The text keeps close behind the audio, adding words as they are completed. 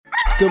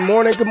Good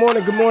morning, good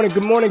morning, good morning,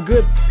 good morning,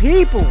 good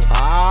people.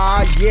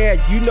 Yeah,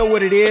 you know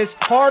what it is.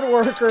 Hard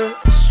worker,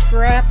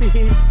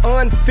 scrappy,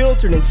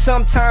 unfiltered, and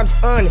sometimes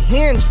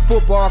unhinged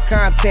football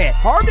content.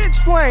 Hard to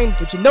explain,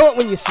 but you know it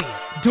when you see it.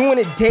 Doing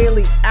it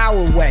daily our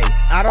way.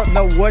 I don't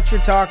know what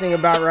you're talking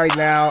about right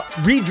now.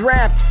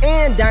 Redraft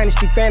and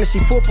Dynasty Fantasy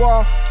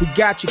Football, we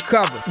got you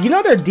covered. You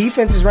know their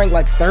defense is ranked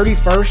like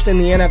 31st in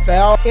the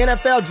NFL?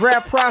 NFL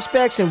draft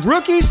prospects and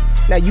rookies?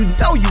 Now you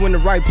know you in the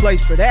right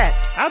place for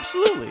that.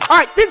 Absolutely. All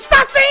right, then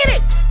stop saying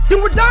it.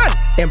 Then we're done.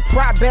 And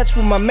prop bets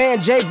with my man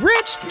Jay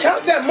Rich.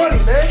 Count that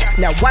money, man.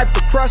 Now wipe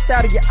the crust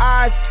out of your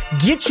eyes.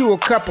 Get you a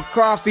cup of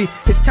coffee.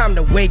 It's time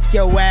to wake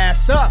your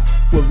ass up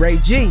with Ray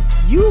G.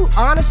 You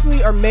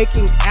honestly are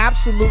making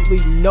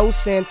absolutely no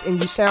sense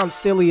and you sound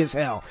silly as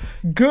hell.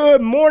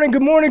 Good morning,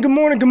 good morning, good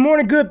morning, good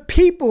morning, good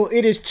people.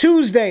 It is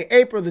Tuesday,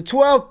 April the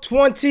 12th,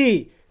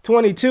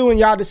 2022, and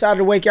y'all decided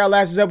to wake y'all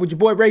asses up with your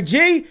boy Ray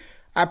G.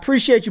 I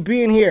appreciate you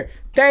being here.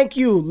 Thank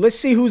you. Let's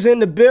see who's in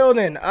the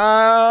building.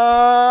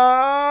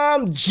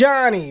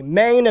 Johnny,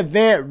 Main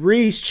Event,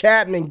 Reese,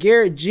 Chapman,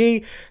 Garrett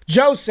G,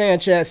 Joe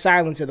Sanchez,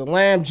 Silence of the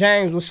Lamb,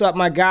 James, what's up,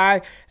 my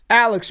guy?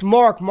 Alex,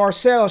 Mark,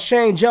 Marcel,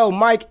 Shane, Joe,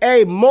 Mike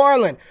A,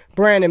 Marlon,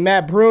 Brandon,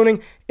 Matt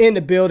Bruning, in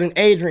the building,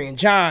 Adrian,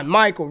 John,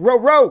 Michael,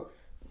 Ro.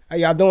 How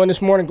y'all doing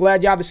this morning?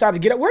 Glad y'all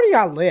decided to get up. Where do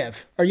y'all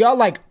live? Are y'all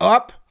like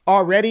up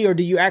already, or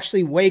do you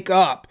actually wake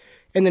up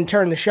and then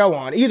turn the show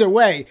on? Either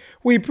way,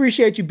 we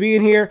appreciate you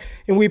being here,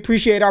 and we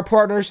appreciate our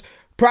partners.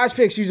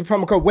 PrizePicks, use the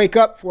promo code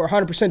WAKEUP for a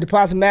 100%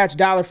 deposit match,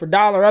 dollar for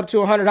dollar, up to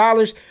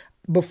 $100.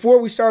 Before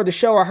we started the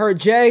show, I heard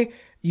Jay,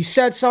 you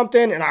said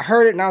something, and I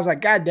heard it, and I was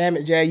like, God damn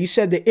it, Jay. You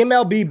said the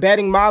MLB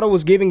betting model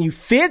was giving you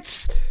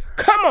fits?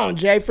 Come on,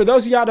 Jay. For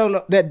those of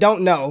y'all that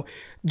don't know,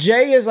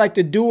 Jay is like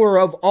the doer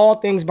of all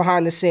things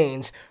behind the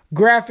scenes.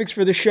 Graphics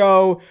for the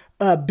show,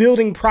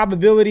 building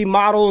probability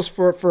models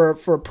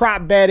for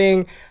prop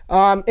betting,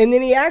 and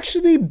then he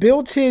actually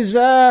built his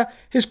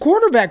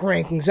quarterback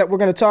rankings that we're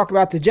going to talk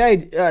about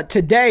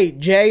today.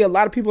 Jay, a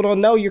lot of people don't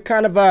know you're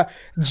kind of a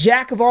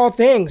jack of all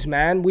things,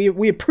 man.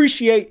 We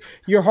appreciate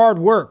your hard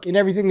work and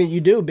everything that you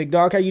do, big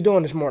dog. How you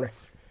doing this morning?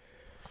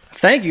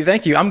 Thank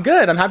you. I'm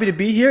good. I'm happy to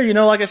be here. You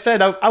know, like I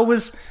said, I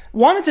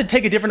wanted to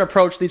take a different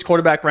approach to these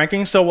quarterback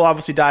rankings, so we'll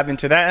obviously dive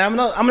into that.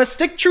 And I'm gonna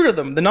stick true to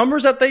them. The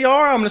numbers that they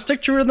are, I'm gonna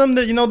stick true to them.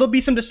 That, you know, there'll be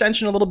some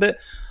dissension a little bit,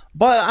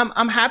 but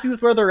I'm happy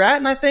with where they're at,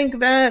 and I think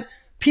that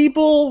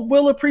people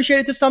will appreciate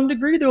it to some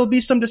degree. There will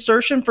be some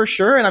dissension for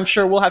sure, and I'm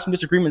sure we'll have some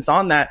disagreements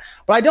on that.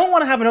 But I don't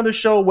want to have another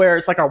show where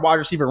it's like our wide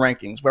receiver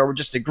rankings, where we're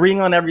just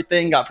agreeing on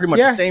everything, got pretty much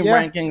the same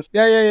rankings.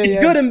 It's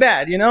good and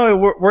bad, you know.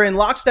 We're in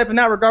lockstep in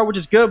that regard, which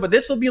is good, but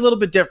this will be a little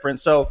bit different.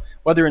 So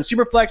whether in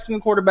Superflex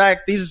and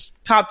quarterback, these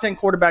top 10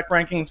 quarterback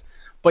rankings.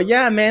 But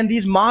yeah, man,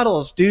 these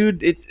models,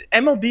 dude, it's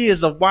MLB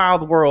is a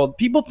wild world.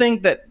 People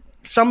think that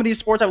some of these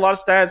sports have a lot of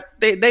stats.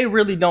 They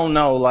really don't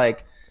know.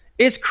 Like,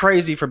 it's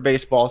crazy for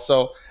baseball.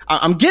 So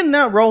I'm getting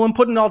that rolling,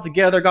 putting it all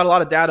together. Got a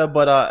lot of data,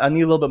 but I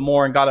need a little bit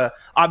more and got to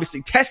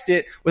obviously test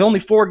it. With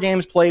only 4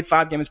 games played,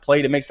 5 games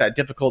played, it makes that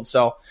difficult.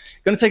 So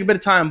going to take a bit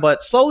of time,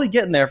 but slowly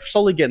getting there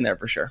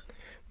for sure.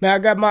 Man,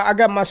 I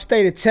got my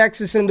state of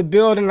Texas in the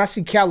building. I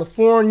see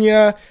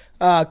California.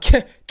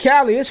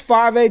 Cali, it's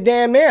 5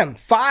 damn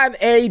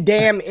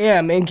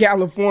M in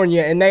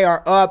California, and they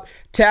are up,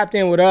 tapped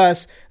in with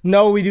us.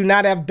 No, we do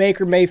not have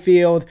Baker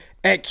Mayfield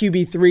at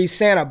QB3.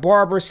 Santa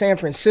Barbara, San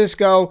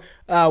Francisco.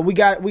 We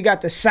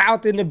got the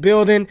South in the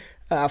building.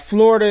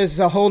 Florida is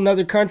a whole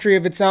nother country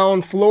of its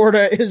own.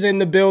 Florida is in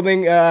the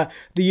building. The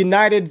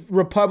United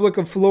Republic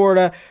of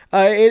Florida.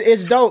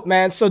 It's dope,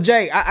 man. So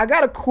Jay, I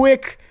got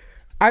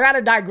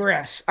to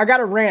digress. I got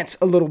to rant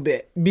a little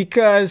bit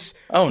because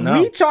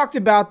we talked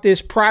about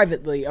this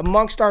privately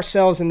amongst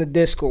ourselves in the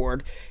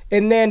Discord.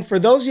 And then for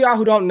those of y'all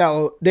who don't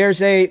know,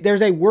 there's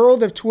a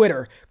world of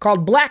Twitter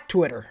called Black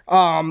Twitter,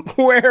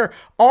 where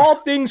all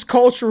things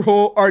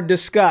cultural are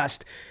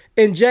discussed.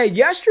 And Jay,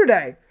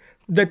 yesterday,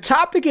 the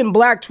topic in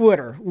Black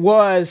Twitter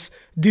was,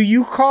 do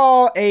you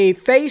call a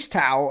face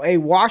towel a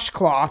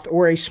washcloth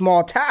or a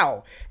small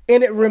towel?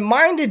 And it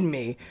reminded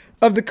me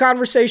of the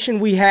conversation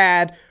we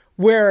had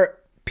where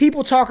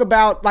people talk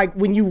about, like,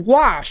 when you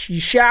wash, you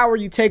shower,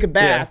 you take a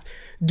bath,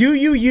 do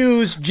you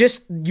use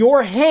just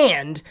your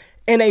hand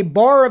and a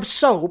bar of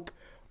soap,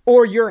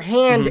 or your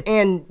hand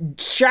and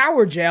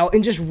shower gel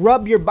and just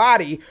rub your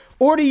body,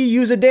 or do you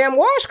use a damn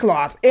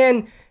washcloth?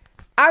 And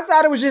I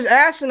thought it was just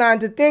asinine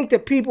to think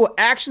that people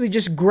actually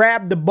just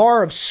grab the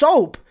bar of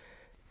soap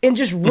and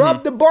just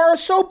rub the bar of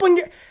soap on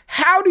your...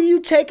 How do you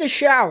take a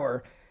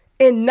shower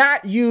and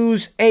not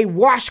use a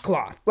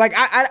washcloth? Like,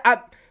 I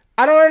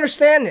don't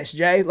understand this,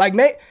 Jay. Like,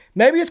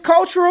 maybe it's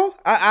cultural.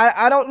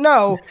 I don't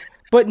know.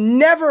 But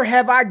never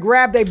have I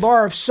grabbed a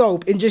bar of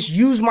soap and just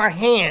used my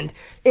hand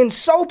in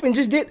soap and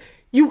just did.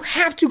 You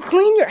have to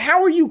clean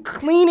how are you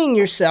cleaning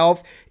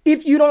yourself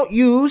if you don't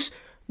use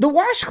the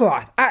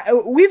washcloth?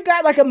 We've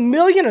got like a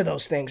million of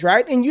those things,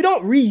 right? And you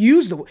don't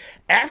reuse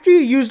after you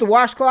use the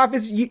washcloth,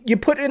 you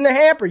put it in the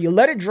hamper, you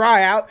let it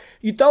dry out,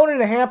 you throw it in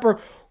the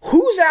hamper.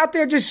 Who's out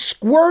there just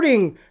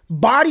squirting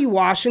body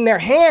wash in their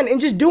hand and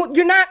just doing?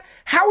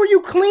 How are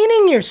you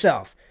cleaning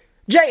yourself?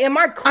 Jay, am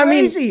I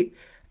crazy?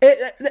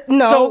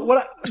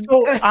 No.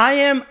 I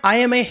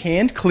am a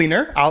hand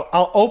cleaner.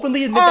 I'll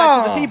openly admit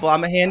that to the people.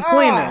 I'm a hand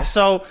cleaner.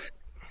 So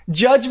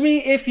judge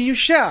me if you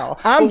shall.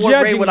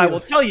 What I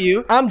will tell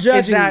you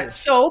is that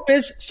soap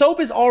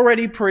is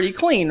already pretty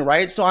clean,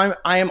 right? So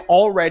I am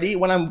already,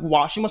 when I'm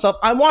washing myself,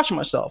 I'm washing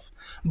myself.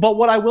 But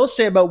what I will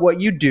say about what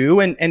you do,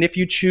 and if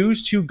you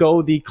choose to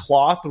go the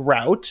cloth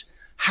route,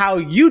 how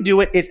you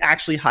do it is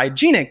actually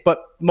hygienic.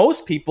 But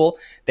most people,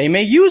 they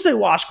may use a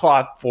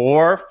washcloth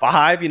 4 or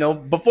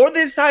 5, before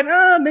they decide,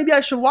 maybe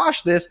I should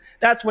wash this.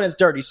 That's when it's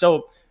dirty.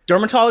 So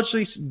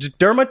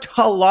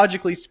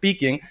dermatologically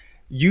speaking,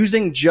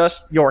 using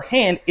just your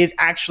hand is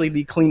actually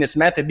the cleanest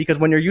method, because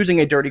when you're using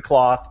a dirty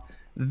cloth,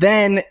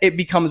 then it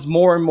becomes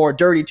more and more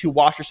dirty to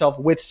wash yourself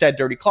with said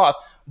dirty cloth.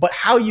 But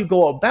how you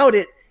go about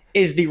it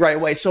is the right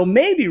way. So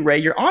maybe, Ray,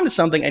 you're onto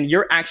something, and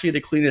you're actually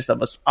the cleanest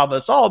of us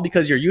all,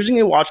 because you're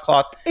using a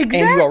washcloth and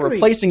you are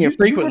replacing it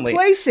frequently. You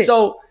replace it.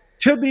 So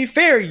to be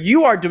fair,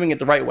 you are doing it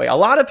the right way. A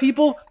lot of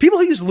people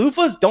who use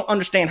loofahs don't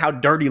understand how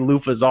dirty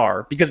loofahs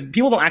are, because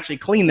people don't actually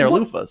clean their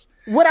loofahs.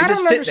 What I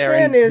don't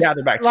understand is,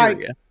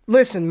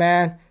 listen,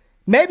 man,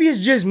 maybe it's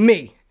just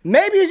me.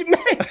 Maybe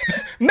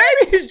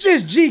it's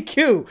just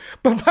GQ.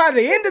 But by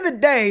the end of the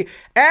day,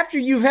 after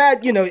you've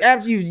had,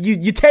 after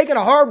you've taken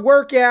a hard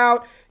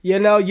workout, you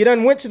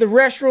done went to the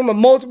restroom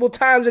multiple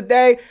times a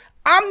day,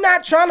 I'm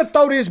not trying to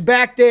throw this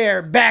back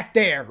there,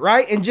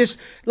 right? And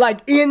just like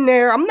in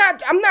there. I'm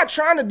not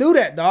trying to do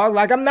that, dog.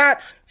 Like I'm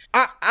not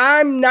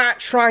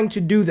trying to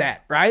do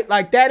that, right?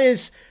 Like that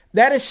is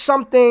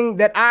something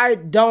that I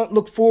don't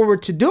look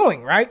forward to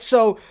doing, right?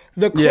 So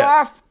the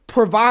cloth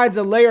provides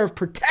a layer of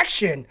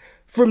protection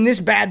from this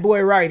bad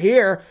boy right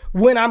here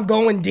when I'm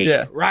going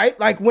deep, right?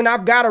 Like when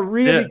I've got to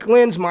really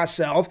cleanse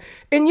myself.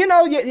 And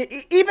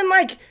even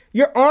like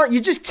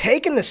you're just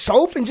taking the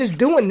soap and just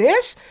doing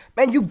this,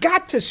 man, you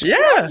got to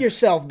scrub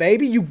yourself,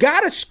 baby. You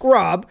got to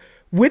scrub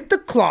with the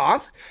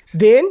cloth.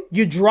 Then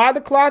you dry the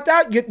cloth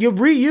out, you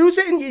reuse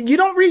it, and you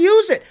don't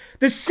reuse it.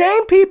 The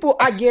same people,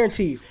 I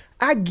guarantee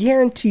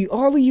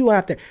all of you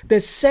out there,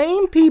 the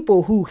same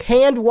people who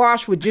hand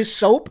wash with just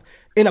soap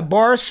in a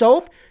bar of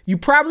soap, you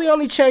probably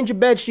only change your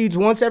bed sheets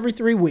once every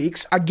 3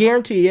 weeks. I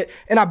guarantee it.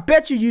 And I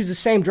bet you use the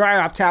same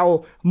dry-off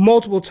towel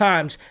multiple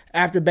times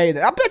after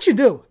bathing. I bet you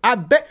do. I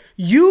bet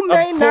you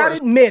may not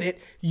admit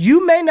it.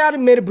 You may not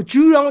admit it, but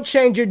you don't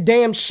change your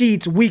damn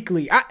sheets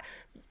weekly.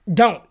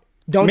 Don't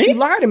Me? You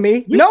lie to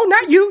me. No,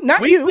 not you. Not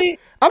weekly? You.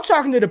 I'm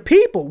talking to the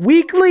people.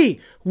 Weekly.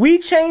 We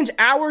change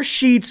our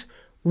sheets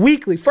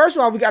weekly. First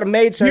of all, we got a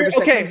maid service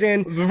that comes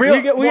in.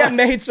 We got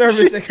maid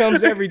service that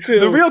comes every 2.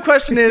 The real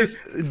question is,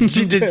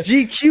 does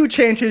GQ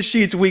change his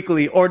sheets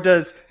weekly, or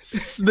does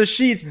the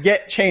sheets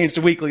get changed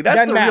weekly?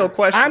 That's the real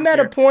question. I'm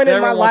at a point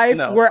in my life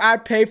where I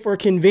pay for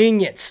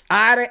convenience.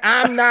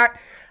 I'm not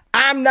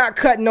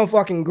cutting no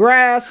fucking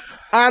grass.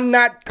 I'm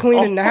not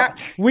cleaning the house.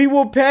 We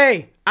will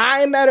pay.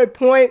 I am at a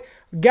point.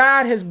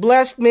 God has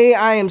blessed me.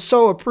 I am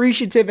so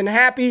appreciative and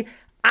happy.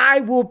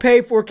 I will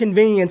pay for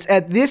convenience.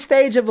 At this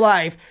stage of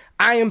life,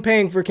 I am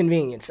paying for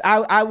convenience.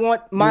 I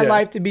want my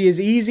life to be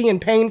as easy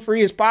and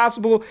pain-free as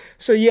possible.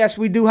 So, yes,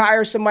 we do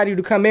hire somebody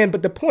to come in.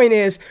 But the point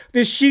is,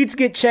 the sheets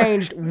get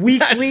changed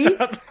weekly.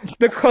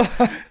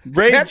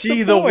 Ray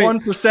G, the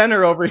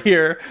 1%er over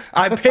here.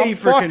 I pay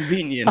for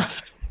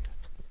convenience.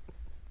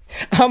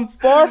 I'm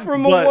far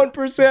from a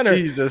 1%er.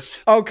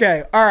 Jesus.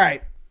 Okay, all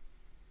right.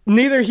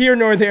 Neither here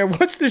nor there.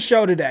 What's the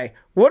show today?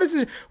 What's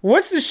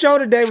the show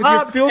today with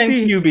Top your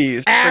filthy 10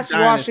 QBs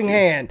ass-washing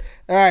hand?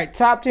 All right,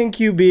 top 10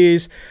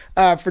 QBs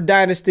for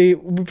Dynasty.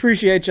 We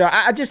appreciate y'all.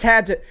 I just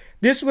had to.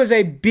 This was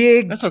a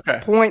big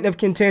point of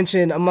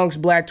contention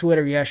amongst Black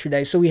Twitter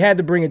yesterday, so we had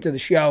to bring it to the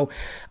show.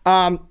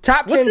 Top 10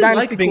 What's it Dynasty.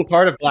 like being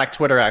part of Black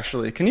Twitter?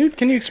 Actually, can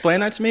you explain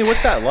that to me?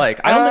 What's that like?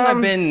 I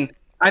don't think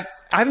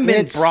I haven't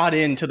been brought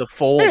into the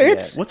fold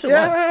yet. What's it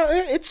like?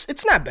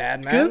 It's not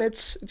bad, man. Good?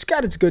 It's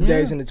got its good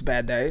days and its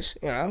bad days.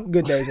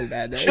 Good days and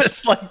bad days.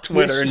 Just like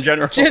Twitter in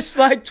general. Just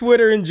like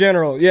Twitter in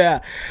general, yeah.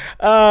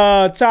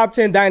 Top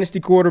 10 Dynasty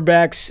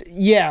quarterbacks.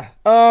 Yeah.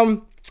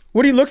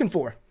 What are you looking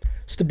for?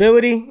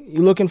 Stability?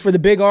 You looking for the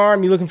big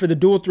arm? You looking for the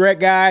dual threat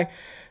guy?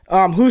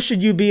 Who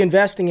should you be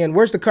investing in?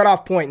 Where's the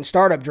cutoff point in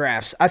startup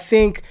drafts? I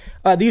think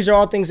these are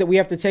all things that we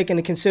have to take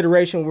into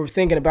consideration when we're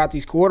thinking about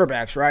these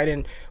quarterbacks, right?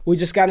 And we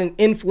just got an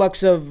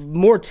influx of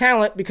more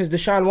talent because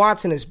Deshaun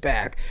Watson is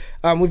back.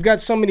 We've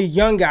got so many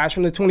young guys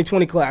from the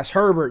 2020 class,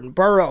 Herbert and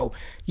Burrow.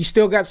 You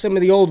still got some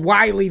of the old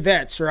Wiley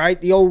vets, right?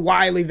 The old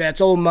Wiley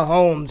vets, old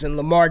Mahomes and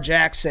Lamar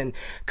Jackson.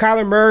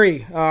 Kyler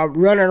Murray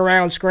running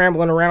around,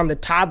 scrambling around the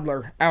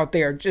toddler out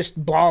there,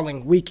 just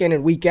balling week in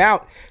and week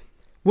out.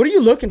 What are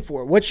you looking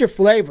for? What's your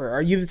flavor?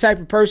 Are you the type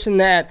of person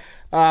that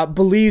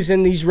believes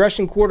in these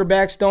rushing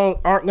quarterbacks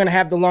aren't going to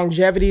have the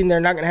longevity and they're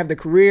not going to have the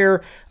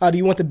career? Do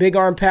you want the big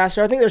arm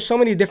passer? I think there's so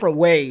many different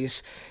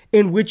ways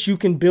in which you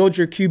can build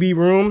your QB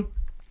room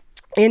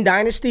in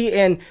Dynasty.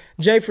 And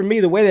Jay, for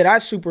me, the way that I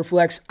super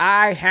flex,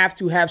 I have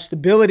to have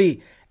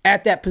stability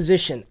at that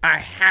position. I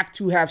have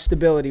to have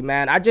stability,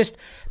 man.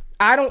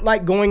 I don't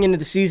like going into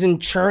the season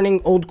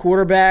churning old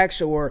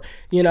quarterbacks or,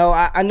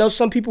 I know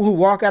some people who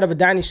walk out of a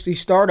dynasty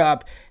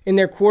startup and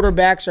their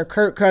quarterbacks are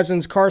Kirk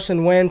Cousins,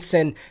 Carson Wentz,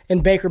 and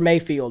Baker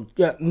Mayfield.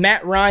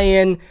 Matt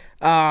Ryan,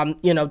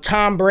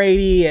 Tom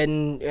Brady,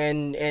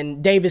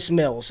 and Davis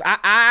Mills.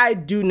 I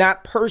do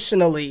not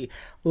personally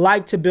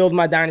like to build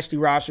my dynasty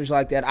rosters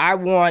like that. I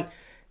want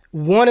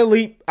an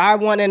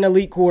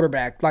elite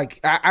quarterback. Like,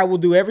 I will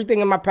do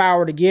everything in my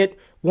power to get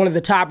one of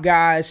the top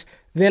guys.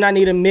 Then I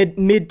need a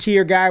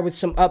mid-tier guy with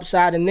some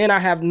upside, and then I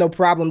have no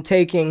problem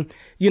taking,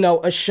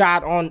 a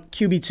shot on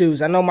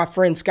QB2s. I know my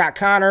friend Scott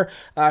Connor,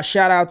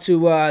 shout out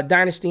to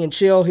Dynasty and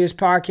Chill, his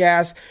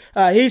podcast.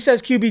 He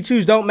says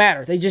QB2s don't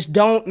matter. They just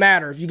don't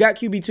matter. If you got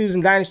QB2s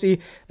in Dynasty,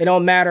 they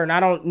don't matter, and I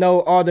don't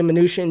know all the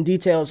minutiae and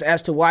details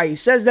as to why he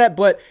says that,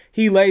 but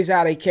he lays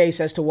out a case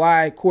as to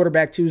why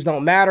quarterback twos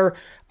don't matter.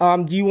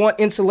 Do you want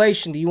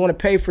insulation? Do you want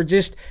to pay for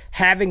just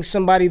having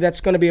somebody that's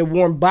going to be a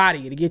warm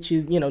body to get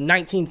you,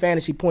 19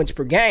 fantasy points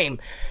per game?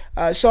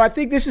 So I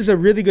think this is a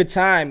really good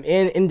time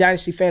in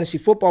Dynasty Fantasy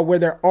Football where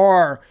there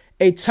are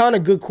a ton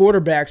of good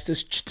quarterbacks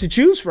to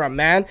choose from,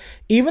 man.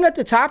 Even at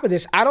the top of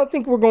this, I don't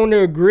think we're going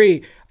to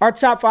agree. Our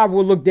top five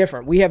will look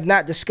different. We have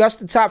not discussed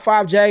the top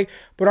five, Jay,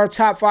 but our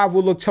top five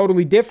will look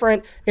totally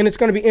different, and it's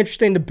going to be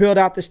interesting to build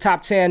out this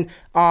top 10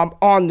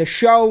 on the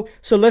show.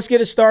 So let's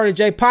get it started,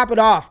 Jay. Pop it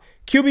off.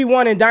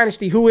 QB1 in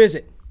Dynasty, who is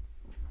it?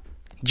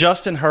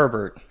 Justin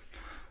Herbert.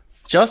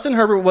 Justin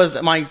Herbert was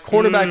my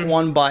quarterback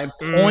one by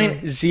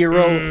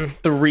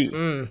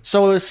 0.03.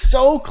 So it was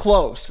so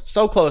close,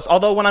 so close.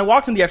 Although when I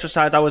walked in the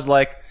exercise, I was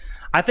like,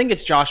 I think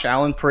it's Josh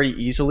Allen pretty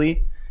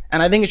easily.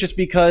 And I think it's just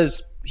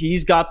because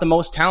he's got the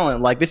most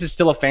talent. Like, this is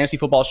still a fantasy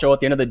football show at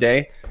the end of the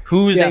day.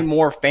 Who's a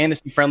more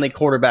fantasy-friendly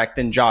quarterback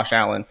than Josh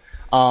Allen?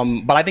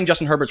 But I think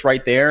Justin Herbert's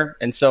right there.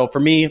 And so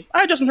for me, I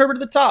had Justin Herbert at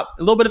the top.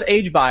 A little bit of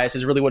age bias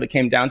is really what it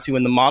came down to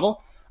in the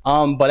model.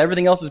 But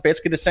everything else is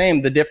basically the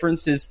same. The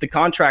difference is the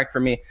contract for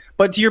me.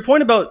 But to your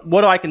point about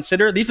what do I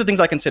consider, these are the things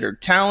I consider: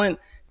 talent,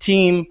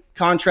 team,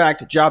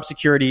 contract, job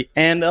security,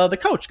 and the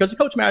coach, because the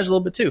coach matters a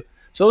little bit too.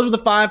 So those are the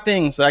 5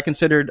 things that I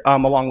considered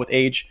along with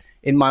age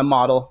in my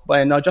model.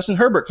 And Justin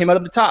Herbert came out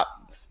of the top.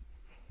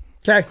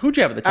 Okay. Who'd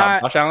you have at the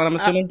top? Josh Allen, I'm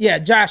assuming? Yeah,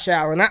 Josh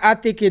Allen. I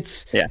think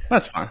it's... Yeah,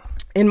 that's fine.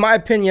 In my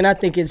opinion, I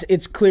think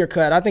it's clear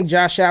cut. I think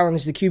Josh Allen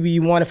is the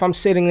QB1. If I'm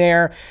sitting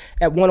there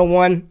at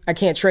 101, I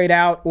can't trade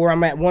out, or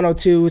I'm at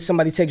 102,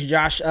 somebody takes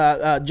Josh.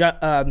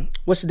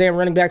 What's the damn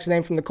running back's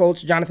name from the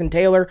Colts? Jonathan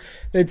Taylor.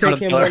 They take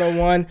him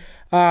 101.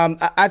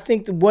 I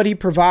think what he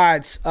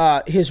provides,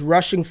 his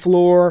rushing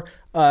floor.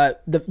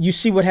 You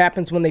see what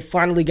happens when they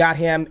finally got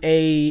him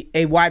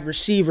a wide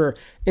receiver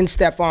in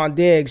Stephon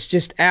Diggs.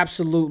 Just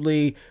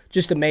absolutely,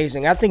 just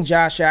amazing. I think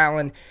Josh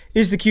Allen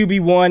is the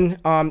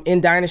QB1 in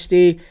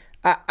Dynasty.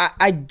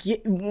 I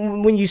get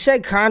when you say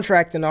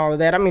contract and all of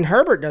that. I mean,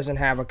 Herbert doesn't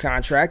have a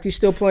contract; he's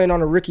still playing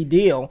on a rookie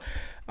deal.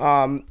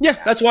 Yeah,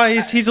 that's why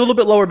he's a little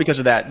bit lower because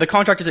of that. The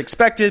contract is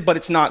expected, but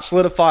it's not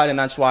solidified, and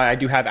that's why I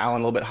do have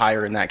Allen a little bit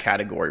higher in that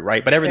category,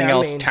 right? But everything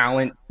else,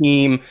 talent,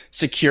 team,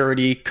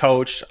 security,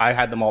 coach, I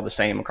had them all the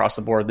same across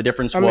the board. The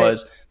difference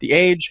was the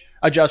age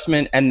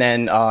adjustment, and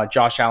then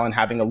Josh Allen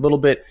having a little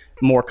bit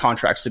more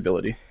contract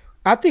stability.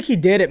 I think he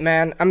did it,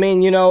 man. I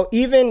mean,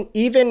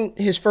 even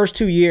his first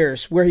 2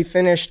 years where he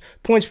finished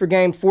points per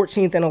game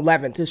 14th and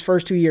 11th, his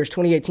first 2 years,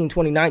 2018,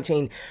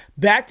 2019,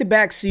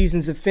 back-to-back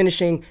seasons of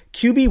finishing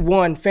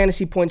QB1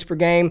 fantasy points per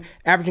game,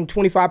 averaging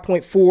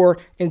 25.4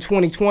 in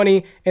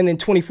 2020 and then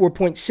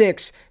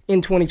 24.6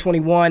 in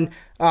 2021.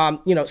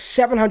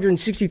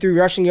 763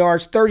 rushing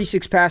yards,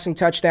 36 passing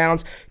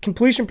touchdowns.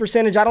 Completion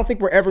percentage, I don't think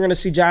we're ever going to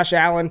see Josh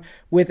Allen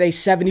with a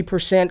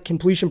 70%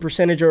 completion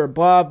percentage or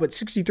above, but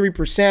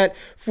 63%,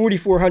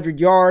 4,400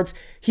 yards.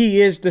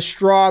 He is the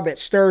straw that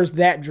stirs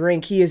that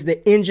drink. He is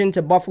the engine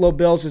to Buffalo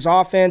Bills'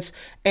 offense.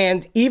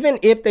 And even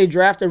if they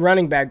draft a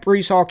running back,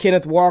 Breece Hall,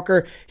 Kenneth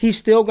Walker, he's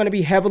still going to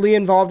be heavily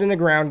involved in the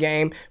ground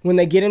game. When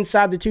they get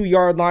inside the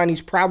 2-yard line,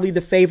 he's probably the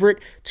favorite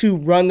to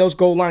run those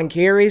goal line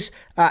carries.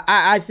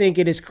 I think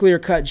it is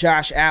clear-cut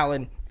Josh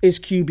Allen is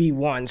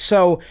QB1.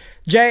 So,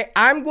 Jay,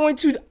 I'm going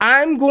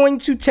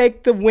to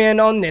take the win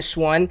on this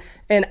one,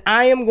 and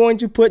I am going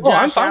to put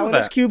Josh Allen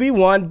as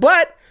QB1,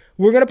 but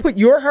we're going to put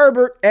your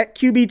Herbert at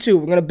QB2.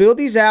 We're going to build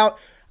these out.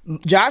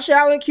 Josh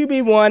Allen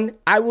QB1.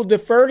 I will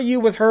defer to you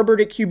with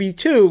Herbert at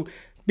QB2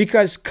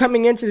 because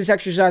coming into this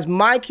exercise,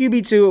 my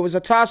QB2, it was a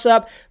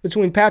toss-up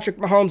between Patrick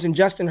Mahomes and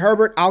Justin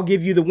Herbert. I'll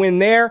give you the win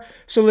there.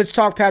 So let's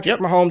talk Patrick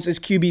Mahomes as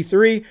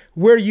QB3.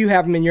 Where do you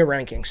have him in your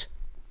rankings?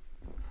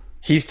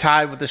 He's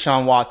tied with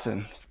Deshaun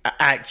Watson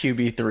at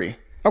QB3.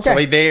 Okay.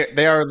 So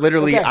they are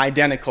literally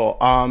identical.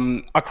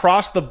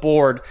 Across the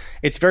board,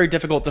 it's very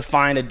difficult to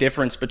find a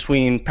difference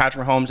between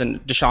Patrick Mahomes and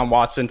Deshaun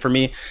Watson for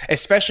me,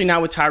 especially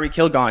now with Tyreek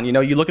Hill gone.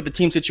 You look at the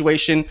team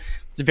situation,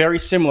 it's very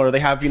similar. They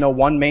have,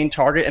 one main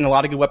target and a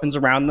lot of good weapons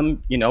around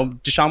them.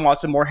 Deshaun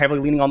Watson more heavily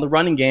leaning on the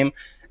running game.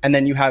 And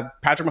then you have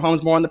Patrick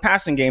Mahomes more on the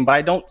passing game, but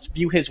I don't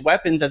view his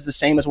weapons as the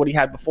same as what he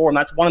had before. And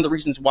that's one of the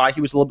reasons why he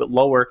was a little bit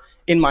lower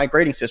in my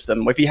grading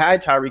system. If he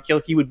had Tyreek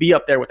Hill, he would be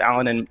up there with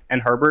Allen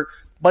and Herbert,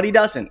 but he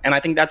doesn't. And I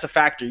think that's a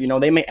factor. You know,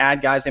 they may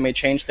add guys, they may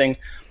change things.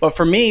 But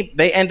for me,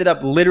 they ended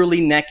up literally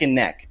neck and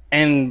neck.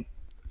 And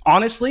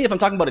honestly, if I'm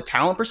talking about a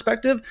talent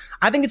perspective,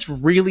 I think it's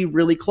really,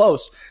 really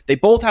close. They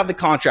both have the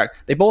contract.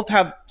 They both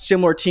have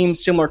similar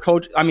teams, similar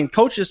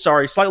coaches,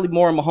 slightly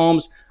more on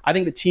Mahomes. I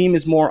think the team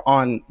is more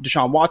on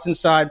Deshaun Watson's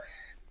side.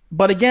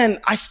 But again,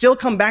 I still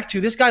come back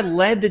to this guy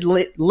led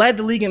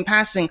the league in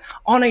passing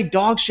on a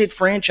dog shit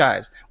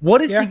franchise.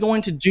 What is he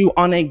going to do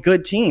on a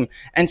good team?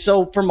 And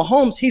so for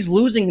Mahomes, he's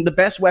losing the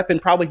best weapon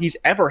probably he's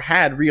ever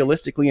had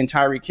realistically in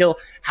Tyreek Hill.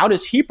 How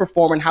does he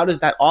perform and how does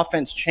that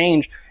offense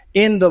change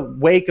in the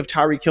wake of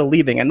Tyreek Hill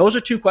leaving? And those are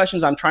two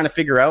questions I'm trying to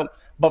figure out.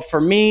 But for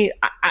me,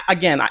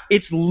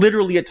 it's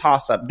literally a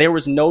toss-up. There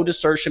was no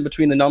discernment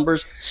between the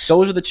numbers.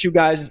 Those are the two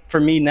guys for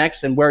me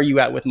next. And where are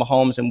you at with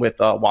Mahomes and with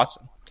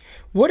Watson?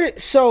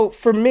 So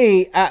for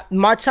me,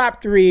 my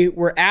top three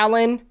were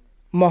Allen,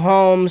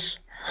 Mahomes,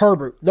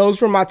 Herbert.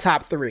 Those were my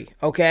top three,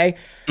 okay?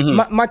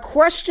 Mm-hmm. My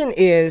question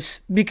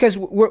is, because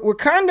we're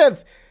kind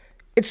of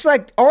 – it's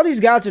like all these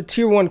guys are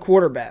tier one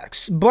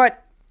quarterbacks,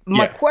 but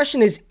my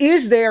question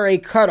is there a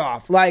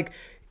cutoff? Like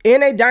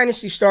in a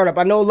dynasty startup,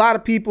 I know a lot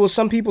of people,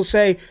 some people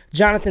say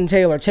Jonathan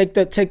Taylor, take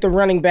the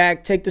running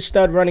back, take the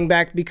stud running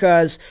back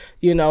because,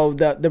 you know,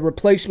 the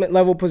replacement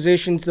level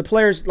positions, the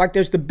players, like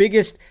there's the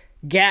biggest –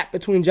 gap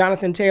between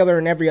Jonathan Taylor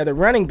and every other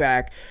running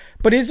back.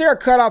 But is there a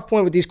cutoff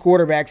point with these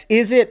quarterbacks?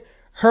 Is it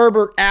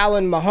Herbert,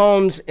 Allen,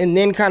 Mahomes, and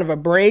then kind of a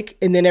break,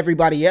 and then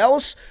everybody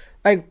else?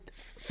 Like,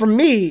 for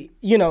me,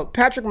 you know,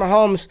 Patrick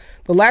Mahomes,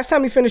 the last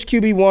time he finished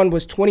QB1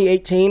 was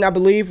 2018, I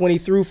believe, when he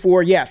threw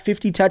for,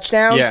 50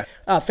 touchdowns,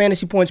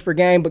 fantasy points per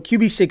game. But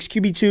QB6,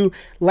 QB2,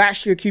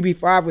 last year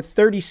QB5 with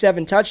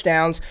 37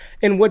 touchdowns.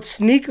 And what's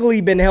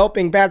sneakily been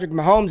helping Patrick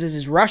Mahomes is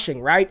his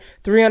rushing, right?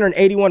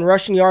 381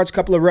 rushing yards,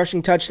 couple of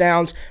rushing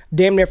touchdowns,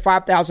 damn near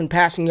 5,000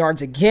 passing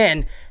yards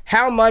again.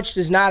 How much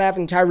does not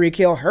having Tyreek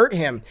Hill hurt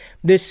him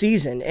this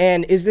season?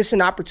 And is this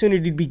an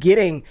opportunity to be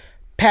getting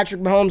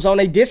Patrick Mahomes on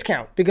a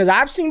discount? Because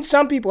I've seen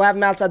some people have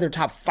him outside their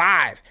top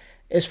 5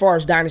 as far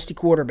as dynasty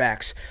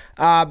quarterbacks.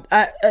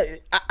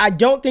 I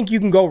don't think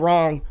you can go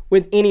wrong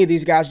with any of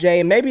these guys,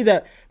 Jay. And maybe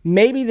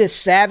the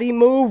savvy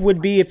move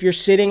would be if you're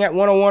sitting at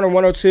 101 or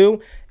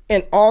 102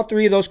 and all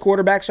three of those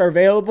quarterbacks are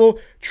available,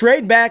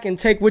 trade back and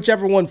take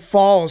whichever one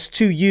falls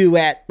to you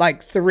at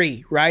like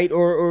 3, right?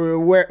 Or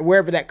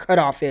wherever that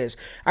cutoff is.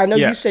 I know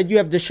you said you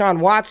have Deshaun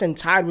Watson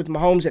tied with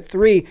Mahomes at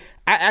 3.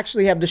 I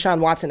actually have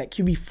Deshaun Watson at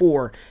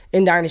QB4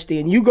 in Dynasty.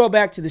 And you go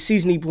back to the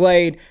season he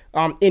played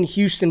in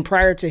Houston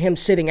prior to him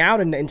sitting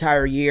out an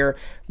entire year.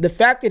 The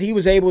fact that he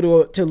was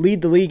able to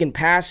lead the league in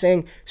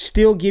passing,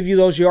 still give you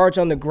those yards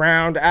on the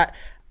ground.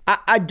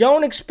 I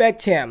don't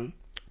expect him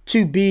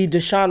to be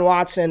Deshaun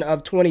Watson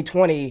of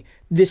 2020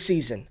 this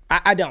season.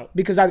 I don't,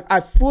 because I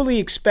fully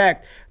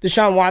expect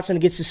Deshaun Watson to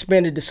get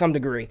suspended to some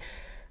degree.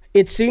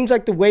 It seems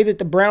like the way that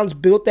the Browns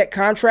built that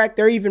contract,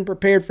 they're even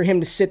prepared for him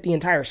to sit the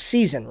entire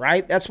season,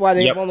 right? That's why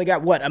they've only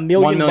got, $1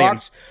 million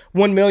bucks?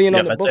 $1 million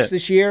on the books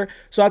this year.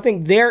 So I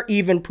think they're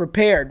even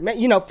prepared.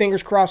 You know,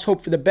 fingers crossed, hope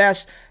for the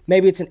best.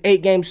 Maybe it's an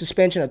 8-game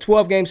suspension, a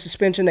 12-game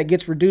suspension that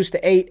gets reduced to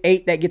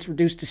 8 that gets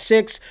reduced to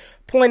 6.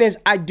 Point is,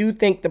 I do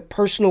think the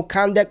personal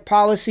conduct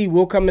policy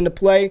will come into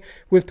play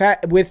with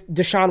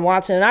Deshaun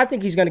Watson, and I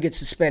think he's going to get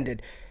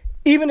suspended.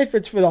 Even if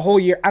it's for the whole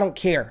year, I don't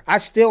care. I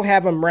still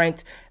have him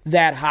ranked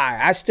that high.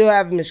 I still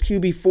have him as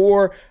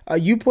QB4.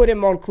 You put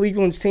him on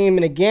Cleveland's team,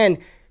 and again,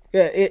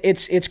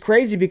 it's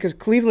crazy because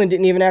Cleveland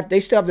didn't even they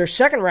still have their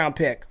second-round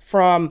pick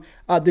from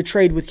the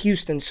trade with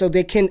Houston, so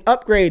they can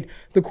upgrade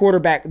the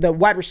quarterback, the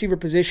wide receiver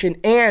position,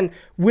 and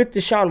with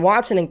Deshaun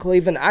Watson in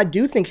Cleveland, I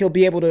do think he'll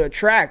be able to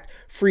attract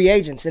free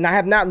agents, and I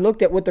have not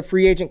looked at what the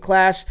free agent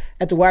class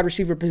at the wide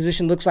receiver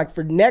position looks like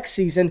for next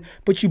season,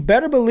 but you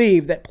better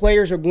believe that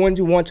players are going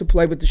to want to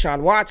play with Deshaun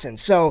Watson.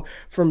 So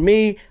for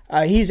me,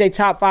 he's a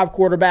top 5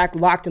 quarterback,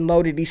 locked and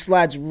loaded. He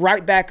slides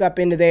right back up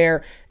into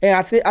there,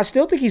 and I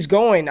still think he's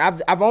going.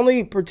 I've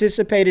only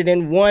participated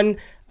in one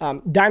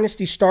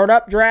dynasty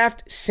startup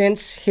draft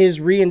since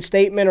his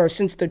reinstatement or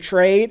since the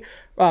trade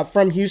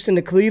from Houston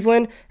to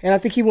Cleveland, and I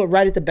think he went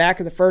right at the back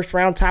of the first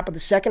round, top of the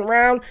second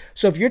round.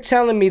 So if you're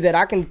telling me that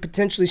I can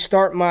potentially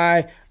start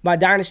my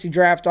dynasty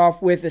draft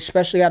off with,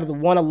 especially out of the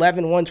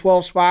 111,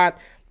 112 spot,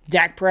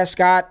 Dak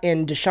Prescott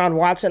and Deshaun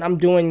Watson, I'm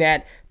doing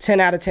that 10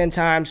 out of 10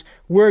 times.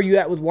 Where are you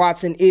at with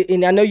Watson?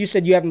 And I know you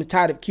said you have him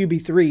tied at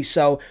QB3,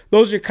 so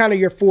those are kind of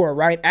your 4,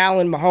 right?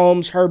 Allen,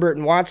 Mahomes, Herbert,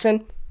 and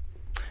Watson.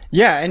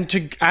 Yeah, and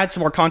to add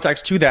some more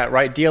context to that,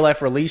 right,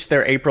 DLF released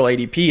their April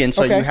ADP, and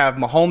so you have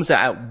Mahomes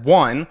at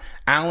 1,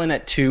 Allen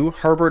at 2,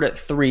 Herbert at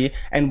 3,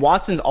 and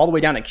Watson's all the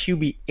way down at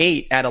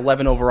QB8 at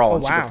 11 overall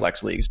in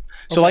Superflex leagues.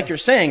 So like you're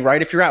saying,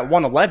 right, if you're at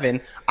 111,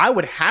 I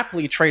would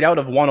happily trade out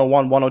of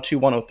 101, 102,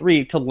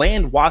 103 to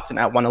land Watson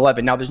at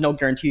 111. Now, there's no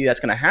guarantee that's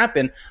going to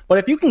happen, but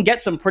if you can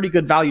get some pretty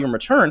good value in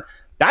return,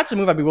 that's a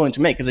move I'd be willing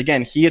to make because,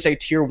 again, he is a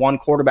tier 1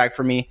 quarterback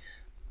for me.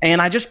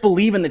 And I just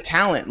believe in the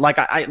talent. Like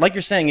like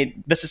you're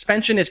saying, the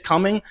suspension is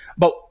coming.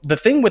 But the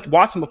thing with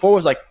Watson before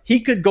was like he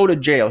could go to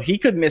jail. He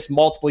could miss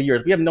multiple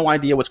years. We have no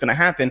idea what's going to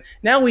happen.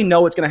 Now we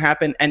know what's going to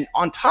happen. And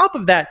on top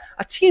of that,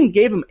 a team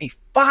gave him a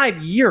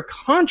 5-year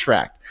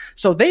contract.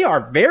 So they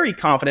are very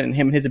confident in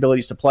him and his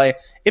abilities to play.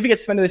 If he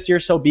gets suspended this year,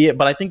 so be it.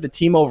 But I think the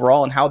team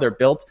overall and how they're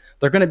built,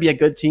 they're going to be a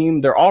good team.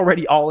 They're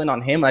already all in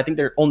on him. And I think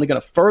they're only going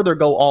to further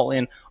go all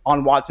in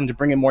on Watson to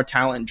bring in more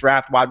talent,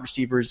 draft wide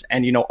receivers,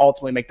 and,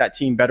 ultimately make that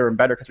team better and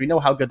better because we know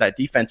how good that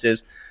defense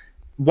is.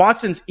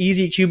 Watson's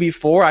easy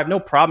QB4. I have no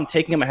problem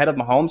taking him ahead of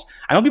Mahomes.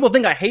 I know people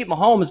think I hate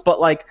Mahomes, but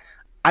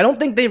I don't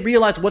think they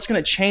realize what's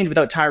going to change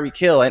without Tyreek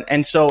Hill.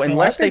 And so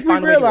unless they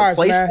find a way to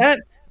replace that.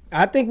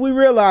 I think we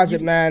realize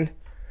it, man.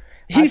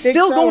 He's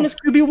still going as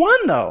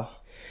QB1, though.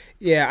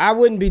 Yeah, I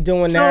wouldn't be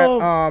doing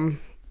that.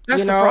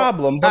 That's the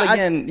problem. But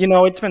again,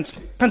 it depends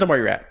on where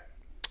you're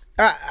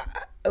at.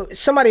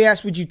 Somebody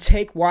asked, would you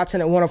take Watson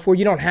at 104?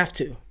 You don't have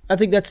to. I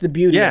think that's the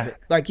beauty of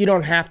it. You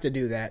don't have to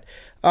do that.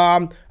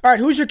 All right,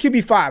 who's your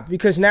QB5?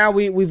 Because now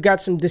we've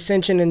got some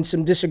dissension and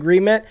some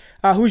disagreement.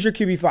 Who's your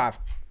QB5?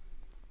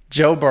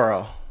 Joe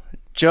Burrow.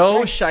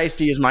 Joe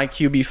Shiesty is my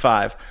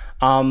QB5.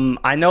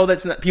 I know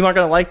people aren't going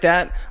to like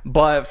that,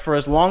 but for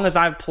as long as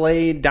I've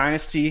played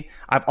Dynasty,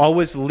 I've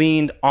always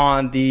leaned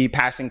on the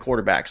passing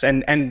quarterbacks.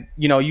 And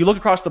you look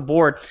across the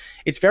board,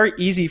 it's very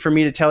easy for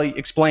me to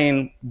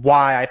explain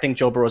why I think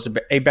Joe Burrow is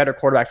a better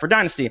quarterback for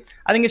Dynasty.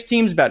 I think his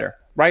team's better,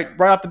 right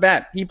off the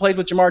bat. He plays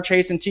with Jamar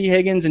Chase and T.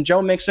 Higgins and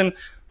Joe Mixon.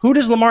 Who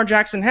does Lamar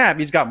Jackson have?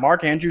 He's got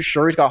Mark Andrews,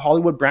 sure. He's got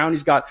Hollywood Brown.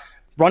 He's got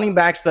running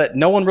backs that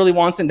no one really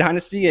wants in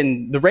Dynasty,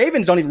 and the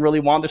Ravens don't even really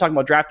want. They're talking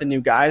about drafting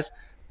new guys.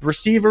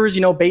 Receivers,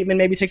 Bateman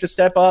maybe takes a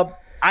step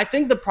up. I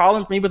think the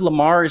problem for me with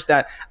Lamar is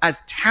that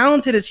as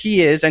talented as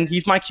he is, and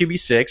he's my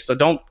QB6, so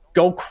don't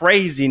go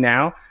crazy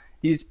now,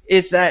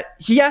 is that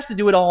he has to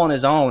do it all on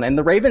his own. And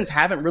the Ravens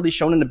haven't really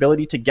shown an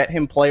ability to get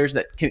him players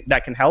that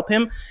can help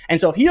him. And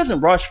so if he doesn't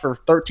rush for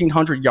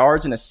 1,300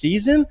 yards in a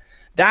season,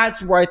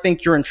 that's where I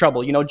think you're in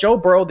trouble. Joe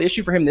Burrow, the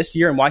issue for him this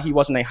year and why he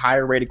wasn't a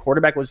higher rated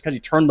quarterback was because he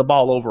turned the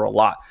ball over a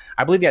lot.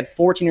 I believe he had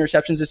 14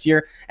 interceptions this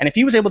year. And if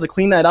he was able to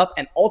clean that up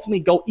and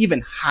ultimately go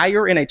even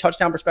higher in a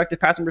touchdown perspective,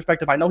 passing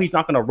perspective, I know he's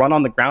not going to run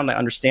on the ground. I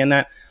understand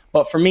that.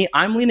 But for me,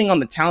 I'm leaning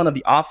on the talent of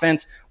the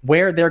offense,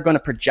 where they're going to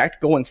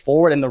project going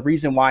forward, and the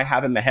reason why I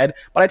have him ahead.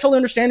 But I totally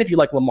understand if you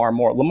like Lamar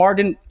more. Lamar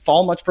didn't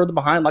fall much further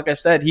behind. Like I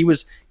said, he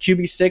was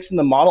QB6 in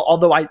the model,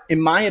 although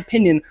in my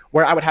opinion,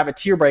 where I would have a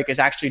tier break is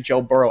actually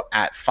Joe Burrow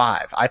at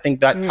 5. I think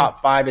that top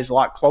 5 is a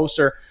lot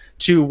closer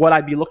to what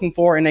I'd be looking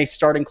for in a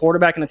starting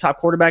quarterback and a top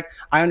quarterback.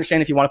 I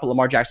understand if you want to put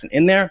Lamar Jackson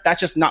in there. That's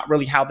just not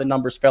really how the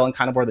numbers fell and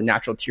kind of where the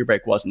natural tier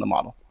break was in the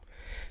model.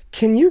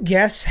 Can you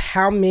guess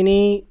how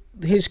many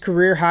his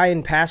career high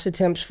in pass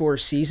attempts for a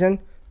season,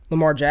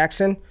 Lamar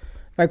Jackson?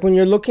 When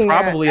you're looking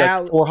probably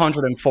at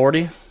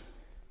 440.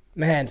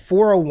 Man,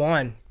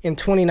 401 in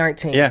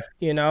 2019. Yeah.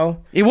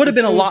 He would have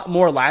been a lot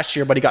more last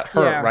year, but he got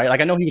hurt, right?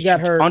 I know he was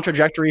on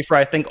trajectory for,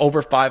 I think,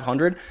 over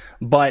 500,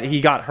 but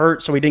he got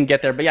hurt, so he didn't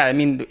get there. But yeah,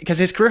 because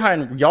his career high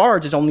in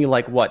yards is only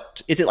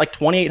what? Is it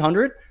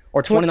 2,800?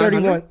 Or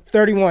 2,900?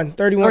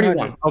 3,100.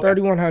 Okay.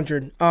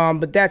 3,100.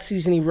 But that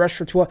season he rushed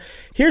for 12.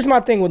 Here's my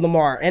thing with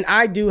Lamar, and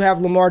I do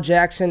have Lamar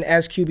Jackson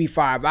as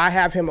QB5. I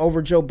have him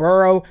over Joe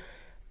Burrow.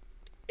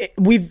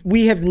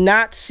 We have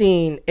not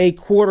seen a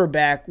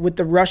quarterback with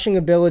the rushing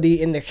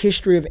ability in the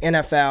history of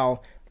NFL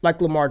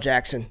like Lamar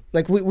Jackson.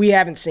 We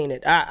haven't seen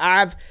it.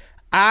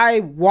 I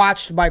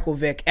watched Michael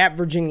Vick at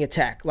Virginia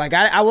Tech.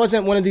 I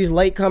wasn't one of these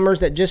latecomers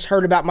that just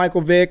heard about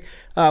Michael Vick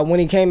when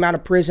he came out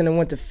of prison and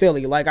went to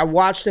Philly. I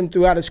watched him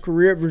throughout his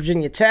career at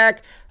Virginia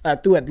Tech,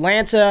 through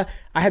Atlanta.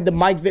 I had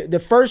the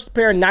first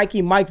pair of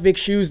Nike Mike Vick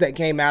shoes that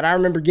came out. I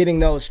remember getting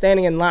those,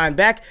 standing in line.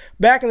 Back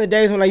in the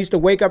days when I used to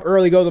wake up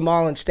early, go to the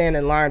mall, and stand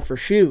in line for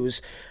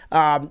shoes.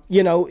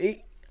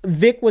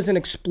 Vick was an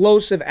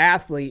explosive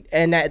athlete,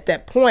 and at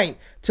that point,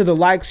 to the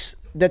likes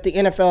that the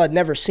NFL had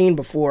never seen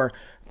before.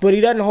 But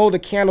he doesn't hold a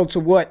candle to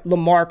what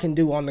Lamar can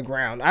do on the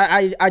ground.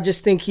 I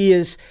just think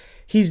he's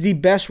the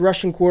best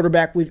rushing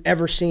quarterback we've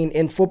ever seen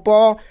in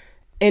football.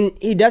 And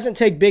he doesn't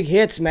take big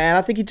hits, man.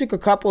 I think he took a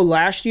couple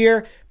last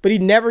year, but he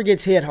never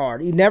gets hit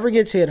hard.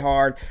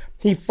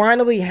 He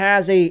finally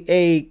has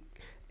a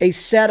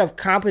set of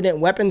competent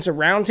weapons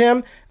around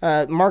him.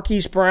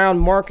 Marquise Brown,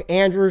 Mark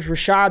Andrews,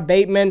 Rashad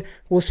Bateman.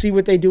 We'll see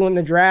what they do in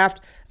the draft.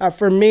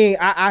 For me,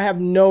 I have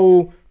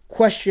no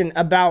question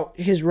about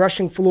his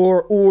rushing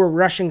floor or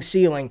rushing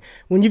ceiling.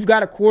 When you've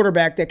got a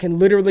quarterback that can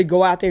literally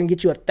go out there and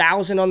get you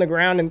 1,000 on the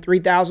ground and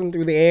 3,000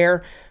 through the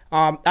air,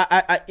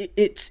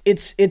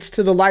 it's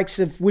to the likes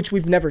of which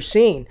we've never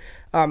seen.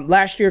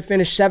 Last year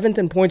finished 7th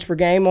in points per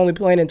game, only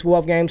playing in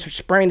 12 games,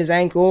 sprained his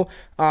ankle,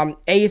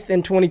 8th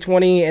in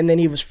 2020, and then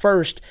he was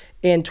 1st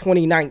in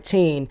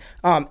 2019,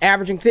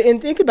 averaging,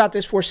 and think about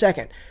this for a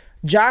second.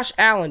 Josh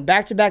Allen,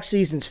 back-to-back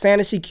seasons,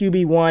 fantasy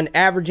QB1,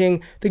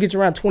 averaging, I think it's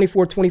around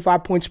 24,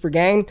 25 points per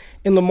game.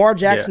 In Lamar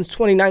Jackson's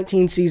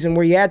 2019 season,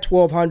 where he had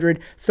 1,200,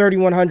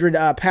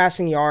 3,100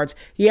 passing yards,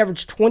 he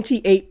averaged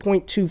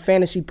 28.2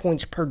 fantasy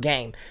points per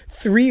game.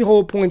 3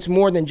 whole points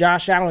more than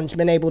Josh Allen's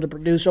been able to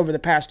produce over the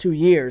past 2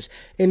 years,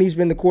 and he's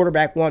been the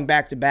quarterback one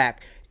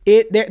back-to-back.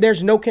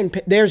 There's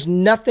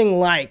nothing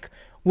like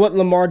what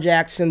Lamar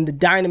Jackson, the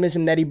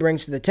dynamism that he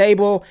brings to the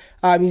table.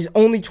 He's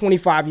only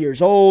 25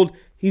 years old.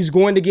 He's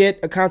going to get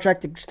a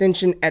contract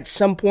extension at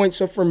some point.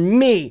 So for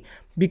me,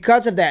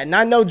 because of that, and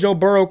I know Joe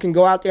Burrow can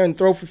go out there and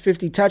throw for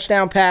 50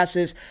 touchdown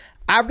passes,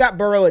 I've got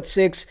Burrow at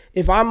 6.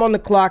 If I'm on the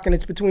clock and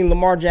it's between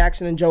Lamar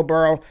Jackson and Joe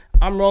Burrow,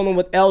 I'm rolling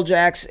with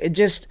L-Jax.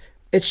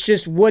 It's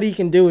just what he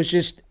can do is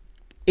just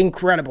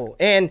incredible.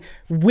 And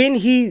when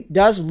he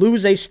does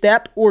lose a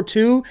step or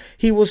two,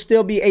 he will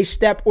still be a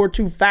step or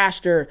two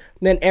faster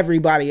than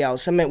everybody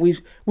else. I mean,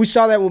 we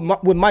saw that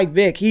with Mike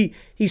Vick. He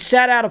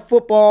sat out of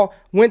football,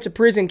 went to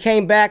prison,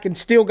 came back, and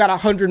still got a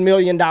 $100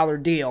 million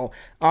deal.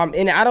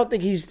 And I don't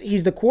think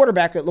he's the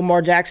quarterback that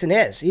Lamar Jackson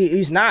is.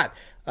 He's not.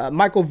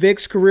 Michael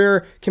Vick's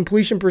career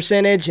completion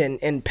percentage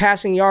and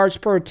passing yards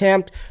per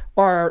attempt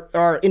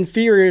are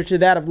inferior to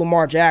that of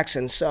Lamar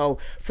Jackson. So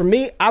for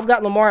me, I've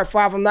got Lamar at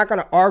 5. I'm not going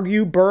to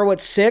argue Burrow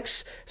at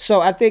 6.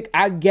 So I think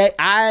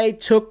I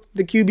took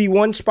the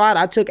QB1 spot.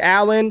 I took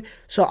Allen.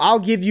 So I'll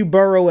give you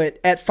Burrow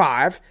at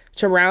 5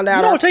 to round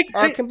out. No, take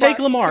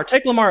Lamar.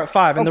 Take Lamar at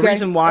 5. And the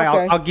reason why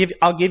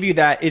I'll give you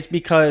that is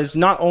because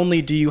not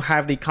only do you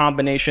have the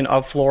combination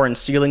of floor and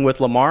ceiling with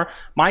Lamar,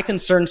 my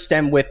concerns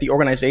stem with the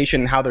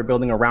organization and how they're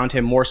building around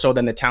him more so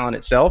than the talent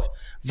itself,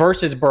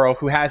 versus Burrow,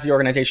 who has the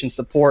organization's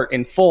support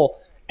in full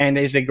and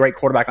is a great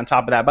quarterback on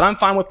top of that. But I'm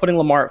fine with putting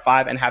Lamar at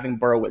 5 and having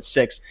Burrow at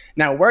 6.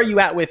 Now, where are you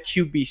at with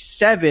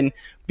QB7?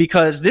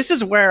 Because this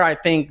is where I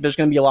think there's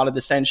going to be a lot of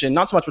dissension,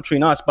 not so much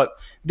between us, but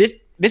this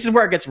is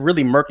where it gets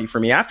really murky for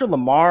me. After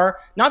Lamar,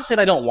 not to say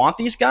that I don't want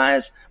these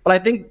guys, but I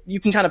think you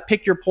can kind of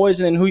pick your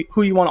poison and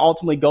who you want to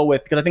ultimately go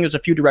with, because I think there's a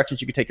few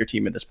directions you could take your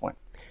team at this point.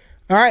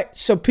 All right,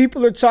 so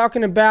people are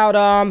talking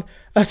about,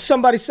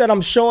 somebody said I'm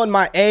showing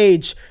my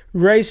age.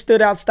 Ray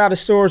stood outside of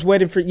stores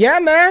waiting for, yeah,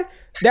 man,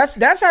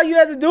 that's how you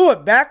had to do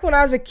it. Back when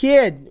I was a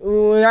kid,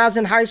 when I was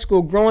in high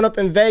school, growing up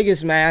in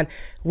Vegas, man,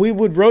 we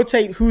would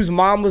rotate whose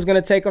mom was going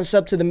to take us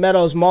up to the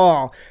Meadows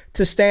Mall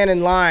to stand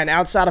in line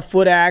outside of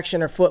Foot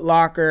Action or Foot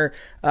Locker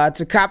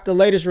to cop the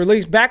latest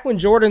release. Back when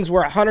Jordans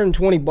were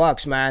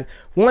 $120, man,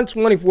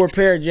 120 for a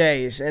pair of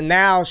J's, and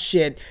now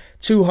shit,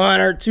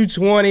 200,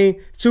 220,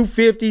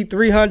 250,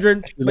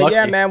 300. But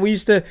yeah, man, we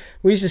used to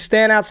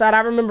stand outside. I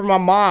remember my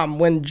mom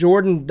when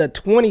Jordan the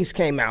 20s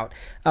came out.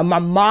 My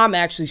mom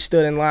actually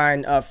stood in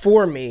line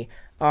for me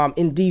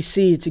in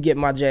D.C. to get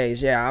my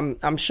J's. Yeah,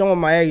 I'm showing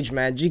my age,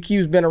 man.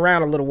 GQ's been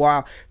around a little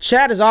while.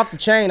 Chat is off the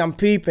chain. I'm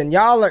peeping.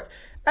 Y'all are,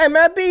 hey,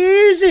 man, be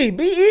easy.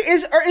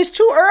 It's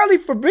too early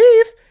for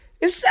beef.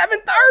 It's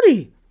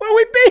 7:30. What are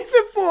we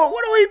beefing for?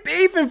 What are we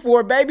beefing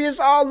for, baby? It's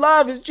all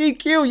love. It's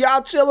GQ.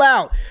 Y'all chill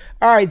out.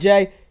 All right,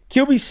 Jay.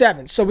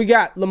 QB7. So we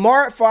got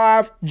Lamar at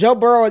 5, Joe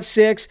Burrow at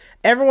 6.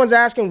 Everyone's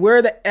asking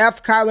where the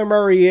F Kyler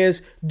Murray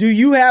is. Do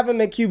you have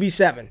him at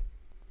QB7?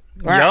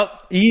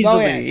 Yep,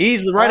 easily.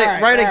 Right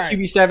at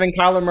QB7,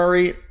 Kyler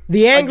Murray.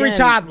 The angry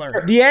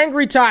toddler.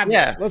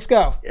 Yeah. Let's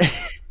go.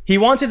 He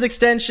wants his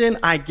extension.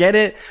 I get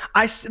it.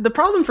 The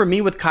problem for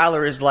me with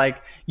Kyler is,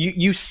 like,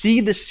 you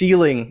see the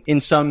ceiling in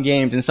some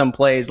games, in some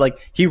plays. Like,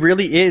 he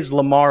really is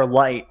Lamar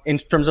light in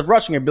terms of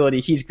rushing ability.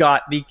 He's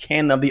got the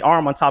cannon of the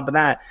arm on top of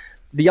that.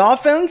 The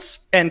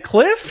offense and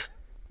Cliff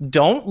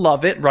don't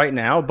love it right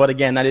now, but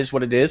again, that is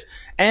what it is.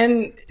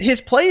 And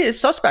his play is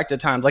suspect at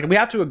times. Like, we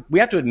have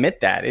to admit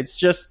that. It's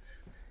just,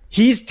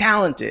 he's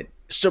talented.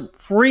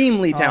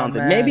 Supremely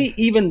talented. Maybe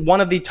even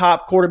one of the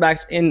top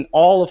quarterbacks in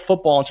all of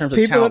football in terms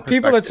of talent.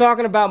 People are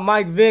talking about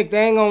Mike Vick.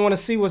 They ain't gonna want to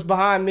see what's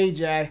behind me,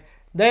 Jay.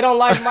 They don't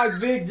like Mike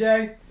Vick,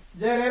 Jay.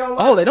 Jay, they don't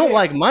like Vick. Don't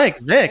like Mike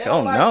Vick.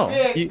 Oh, like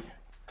no.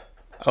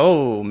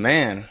 Oh,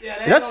 man.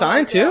 Yeah, is that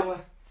signed too?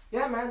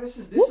 Yeah, man. This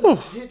is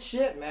legit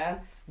shit,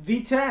 man.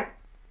 VTech.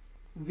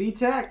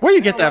 Where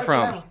you get that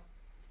from?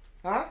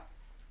 Huh?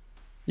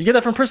 You get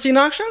that from Pristine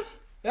Auction?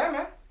 Yeah,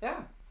 man. Yeah.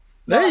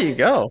 There you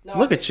go.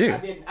 Look at you.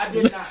 I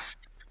did not.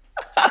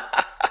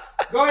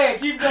 Go ahead,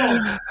 keep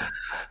going.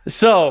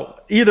 So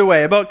either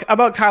way, about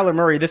Kyler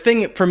Murray, the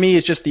thing for me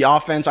is just the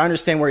offense. I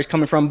understand where he's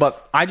coming from,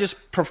 but I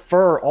just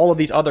prefer all of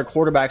these other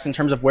quarterbacks in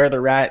terms of where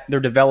they're at, their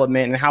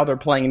development, and how they're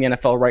playing in the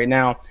NFL right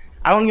now.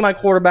 I don't need my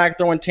quarterback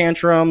throwing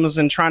tantrums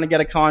and trying to get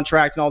a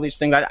contract and all these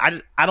things.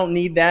 I don't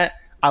need that.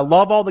 I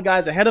love all the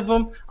guys ahead of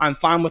him. I'm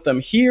fine with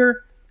them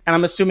here, and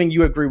I'm assuming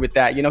you agree with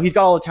that. You know, he's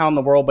got all the talent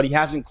in the world, but he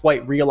hasn't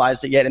quite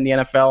realized it yet in the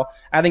NFL.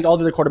 I think all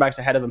the other quarterbacks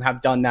ahead of him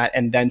have done that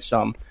and then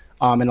some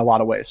in a lot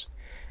of ways.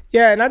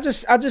 Yeah, and I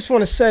just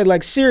want to say,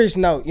 like, serious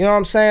note, you know what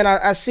I'm saying?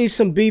 I see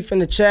some beef in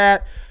the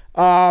chat.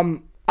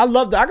 I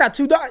I got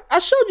 2 dogs. I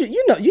showed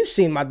you. You've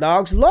seen my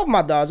dogs. Love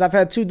my dogs. I've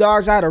had 2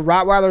 dogs. I had a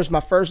Rottweiler as my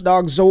first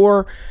dog,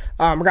 Zor.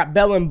 I got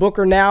Bella and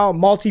Booker now,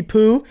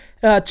 Multi-Poo.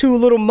 2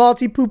 little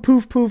Multi-Poo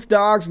poof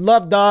dogs.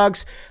 Love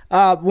dogs.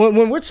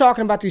 When we're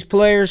talking about these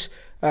players,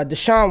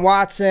 Deshaun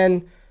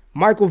Watson,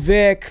 Michael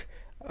Vick,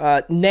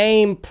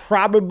 name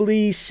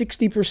probably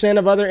 60%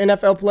 of other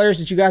NFL players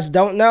that you guys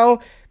don't know.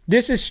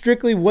 This is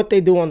strictly what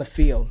they do on the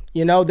field.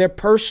 Their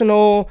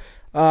personal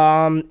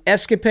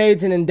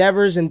escapades and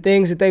endeavors and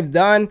things that they've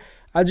done.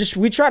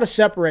 We try to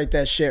separate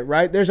that shit,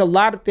 right? There's a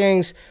lot of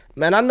things,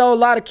 man. I know a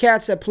lot of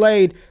cats that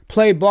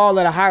play ball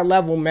at a high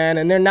level, man,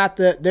 and they're not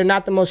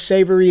the most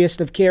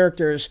savoriest of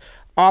characters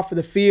off of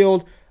the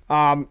field.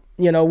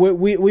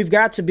 We've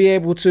got to be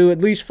able to, at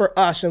least for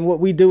us, and what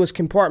we do is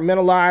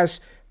compartmentalize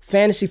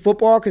fantasy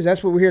football, because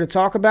that's what we're here to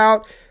talk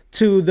about,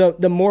 to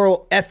the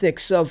moral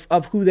ethics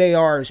of who they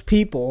are as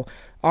people.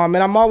 And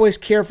I'm always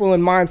careful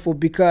and mindful,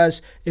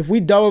 because if we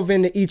dove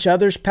into each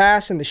other's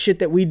past and the shit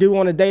that we do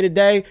on a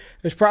day-to-day,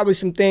 there's probably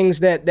some things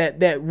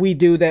that we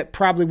do that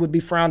probably would be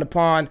frowned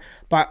upon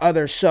by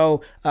others.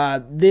 So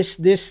these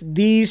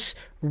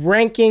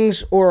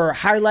rankings or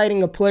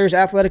highlighting a player's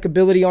athletic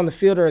ability on the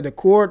field or the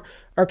court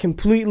are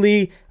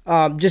completely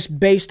just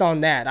based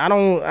on that. I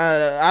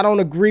don't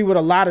agree with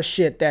a lot of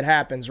shit that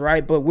happens,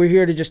 right? But we're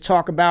here to just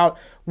talk about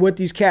what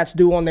these cats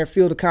do on their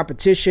field of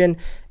competition.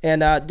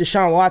 And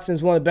Deshaun Watson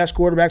is one of the best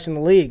quarterbacks in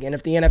the league. And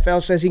if the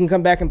NFL says he can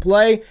come back and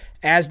play,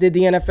 as did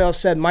the NFL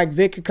said Mike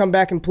Vick could come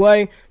back and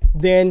play,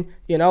 then,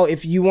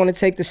 if you want to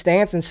take the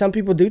stance, and some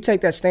people do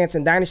take that stance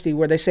in Dynasty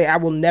where they say, I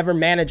will never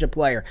manage a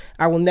player,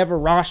 I will never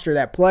roster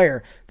that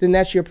player, then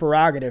that's your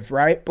prerogative,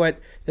 right? But,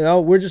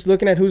 we're just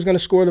looking at who's going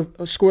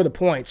to score the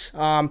points.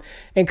 And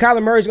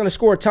Kyler Murray's going to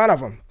score a ton of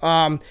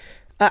them.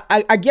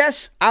 I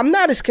guess I'm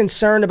not as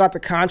concerned about the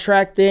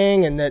contract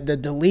thing and the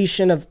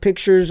deletion of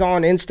pictures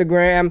on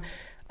Instagram.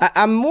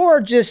 I'm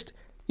more just,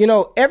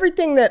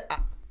 everything that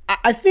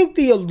I think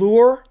the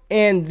allure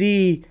and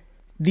the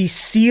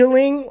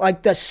ceiling,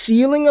 like the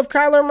ceiling of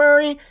Kyler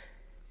Murray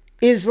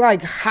is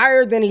like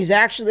higher than he's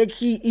actually, like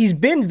he's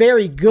been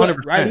very good,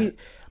 100%. Right?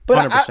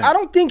 But I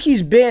don't think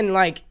he's been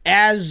like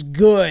as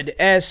good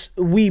as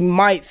we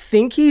might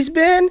think he's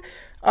been.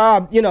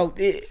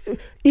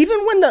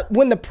 Even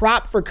when the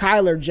prop for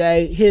Kyler,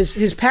 Jay,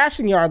 his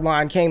passing yard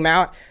line came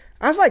out,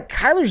 I was like,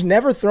 Kyler's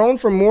never thrown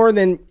for more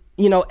than,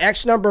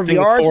 X number of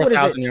yards.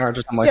 4,000 yards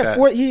or something like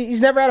that.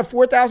 He's never had a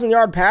 4,000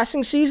 yard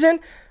passing season.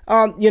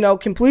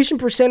 Completion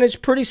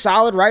percentage pretty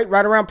solid, right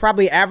around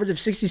probably average of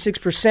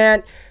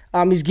 66%.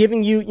 He's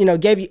giving you,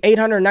 gave you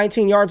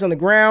 819 yards on the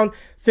ground,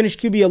 finished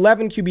QB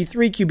 11, QB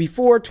 3, QB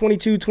 4,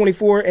 22,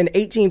 24, and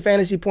 18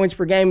 fantasy points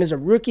per game as a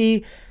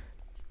rookie.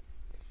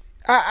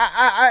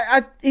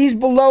 He's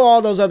below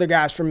all those other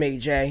guys for me,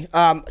 Jay.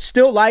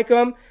 Still like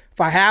him.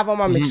 If I have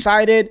him, I'm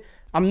excited.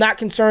 I'm not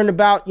concerned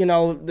about,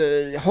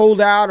 the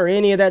holdout or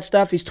any of that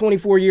stuff. He's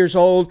 24 years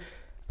old.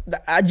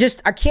 I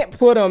can't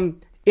put him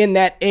in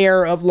that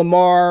air of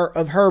Lamar,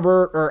 of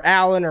Herbert, or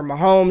Allen, or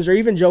Mahomes, or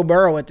even Joe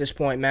Burrow at this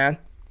point, man.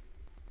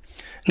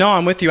 No,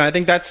 I'm with you. And I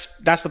think that's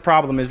the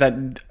problem, is that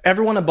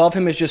everyone above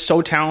him is just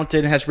so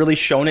talented and has really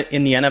shown it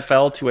in the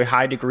NFL to a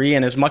high degree.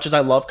 And as much as I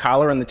love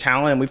Kyler and the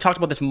talent, and we've talked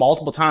about this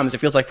multiple times, it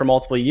feels like for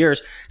multiple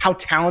years, how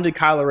talented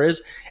Kyler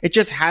is, it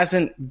just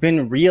hasn't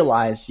been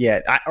realized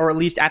yet, or at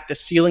least at the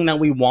ceiling that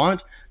we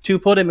want to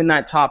put him in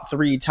that top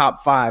 3,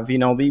 top 5.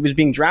 He was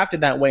being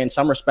drafted that way in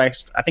some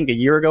respects, I think a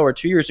year ago or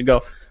 2 years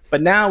ago.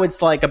 But now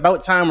it's like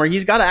about time where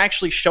he's got to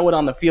actually show it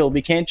on the field.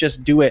 We can't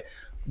just do it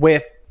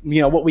with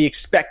what we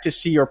expect to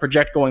see or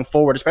project going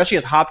forward, especially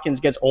as Hopkins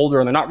gets older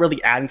and they're not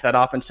really adding to that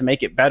offense to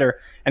make it better.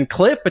 And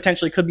Cliff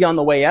potentially could be on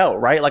the way out,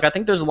 right? Like, I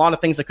think there's a lot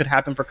of things that could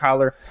happen for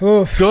Kyler,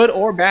 good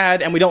or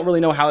bad, and we don't really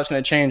know how that's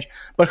going to change.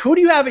 But who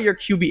do you have at your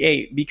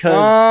QB8?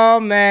 Because oh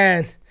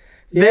man,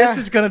 yeah.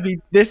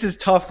 This is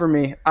tough for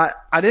me. I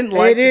didn't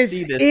like to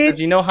see this, because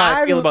you know how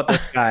I feel about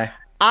this guy.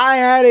 I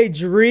had a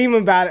dream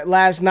about it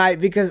last night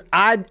because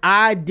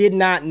I did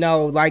not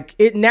know. Like,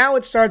 now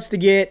it starts to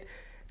get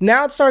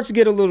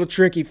a little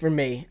tricky for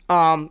me.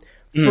 For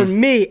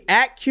me,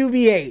 at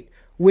QB8,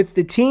 with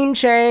the team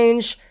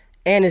change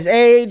and his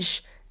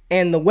age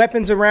and the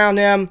weapons around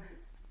him,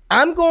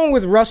 I'm going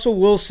with Russell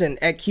Wilson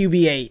at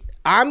QB8.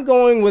 I'm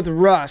going with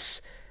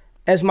Russ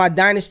as my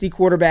dynasty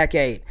quarterback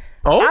 8.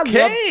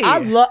 Okay.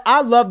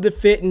 I love the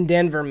fit in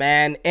Denver,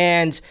 man.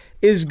 And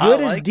as good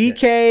as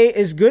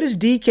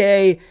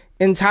DK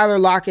and Tyler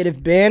Lockett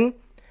have been,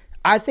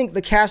 I think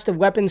the cast of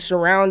weapons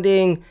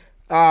surrounding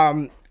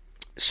Russell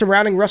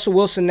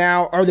Wilson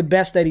now are the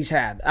best that he's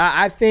had.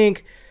 I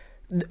think,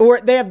 or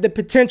they have the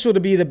potential to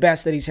be the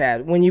best that he's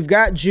had. When you've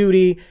got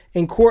Judy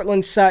and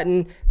Cortland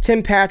Sutton,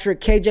 Tim Patrick,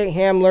 KJ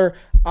Hamler,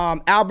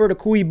 Albert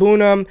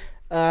Akui-Bunam,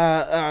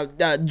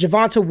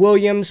 Javonte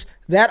Williams,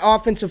 that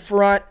offensive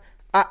front,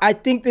 I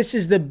think this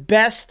is the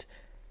best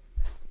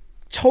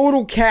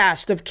total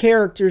cast of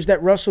characters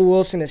that Russell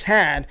Wilson has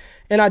had.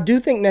 And I do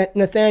think that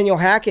Nathaniel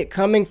Hackett,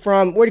 coming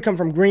from, where'd he come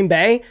from, Green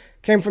Bay?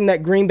 came from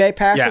that Green Bay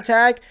pass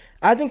attack.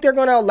 I think they're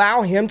going to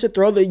allow him to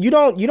throw the. You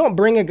don't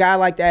bring a guy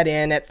like that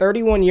in at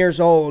 31 years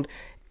old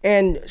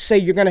and say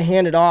you're going to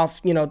hand it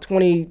off,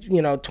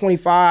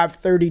 25,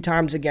 30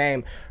 times a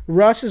game.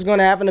 Russ is going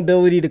to have an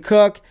ability to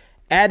cook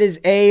at his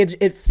age.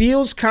 It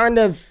feels kind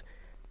of.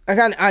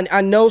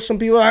 I know some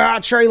people are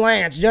Trey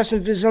Lance,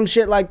 Justin Fields, some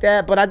shit like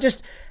that, but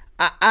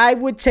I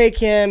would take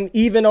him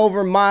even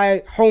over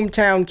my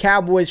hometown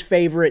Cowboys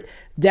favorite,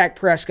 Dak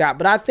Prescott.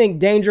 But I think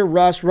Danger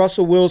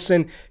Russell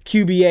Wilson,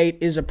 QB8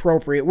 is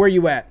appropriate. Where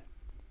you at?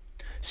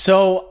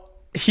 So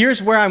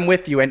here's where I'm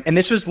with you. And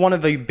this was one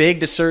of the big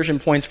discussion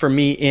points for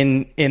me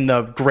in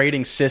the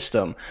grading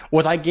system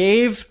was I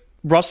gave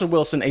Russell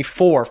Wilson a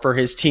 4 for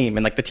his team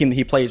and like the team that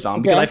he plays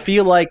on because I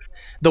feel like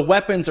the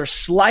weapons are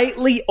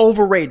slightly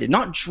overrated,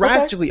 not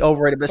drastically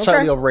overrated, but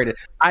slightly overrated.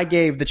 I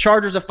gave the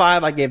Chargers a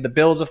 5, I gave the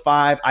Bills a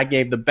 5, I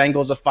gave the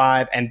Bengals a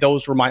 5, and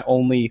those were my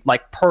only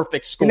like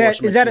perfect scores.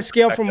 Is that a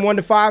scale from 1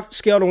 to 5?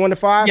 Scale to 1 to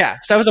 5? Yeah,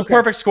 so that was a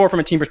perfect score from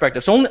a team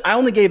perspective. So I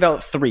only gave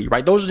out 3,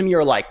 right? Those to me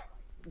are like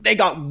they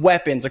got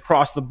weapons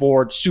across the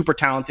board, super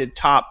talented,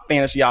 top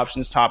fantasy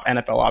options, top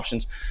NFL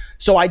options.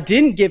 So I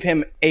didn't give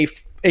him a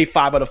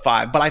 5 out of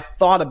 5, but I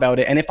thought about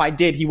it, and if I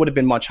did, he would have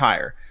been much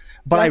higher.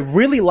 But I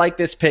really like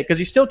this pick because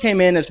he still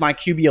came in as my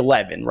QB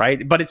 11,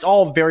 right? But it's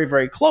all very,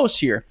 very close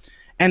here.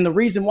 And the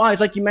reason why is,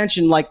 like you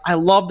mentioned, like I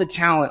love the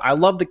talent, I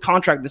love the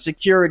contract, the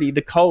security,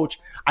 the coach.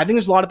 I think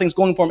there's a lot of things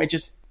going for him.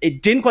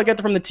 It didn't quite get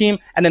there from the team,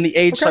 and then the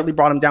age slightly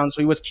brought him down,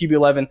 so he was QB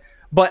 11.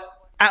 But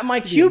at my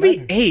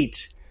QB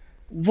 8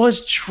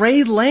 was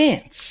Trey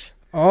Lance.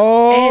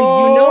 Oh, and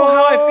you know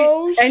how I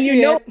feel. And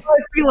you know how I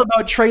feel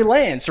about Trey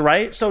Lance,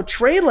 right? So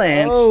Trey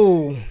Lance,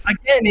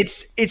 again,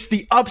 it's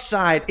the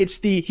upside.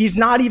 He's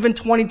not even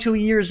 22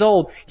 years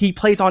old. He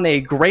plays on a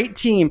great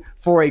team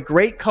for a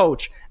great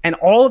coach, and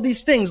all of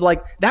these things.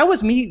 Like that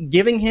was me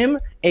giving him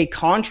a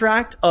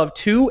contract of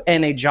 2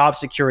 and a job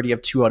security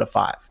of 2 out of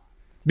 5.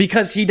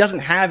 Because he doesn't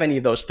have any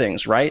of those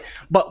things, right?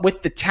 But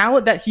with the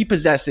talent that he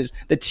possesses,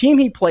 the team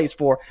he plays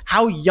for,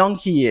 how young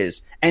he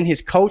is, and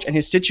his coach and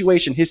his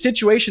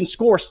situation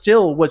score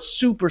still was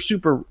super,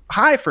 super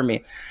high for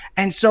me.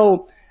 And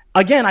so,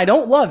 again, I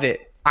don't love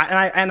it.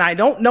 I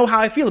don't know how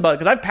I feel about it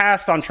because I've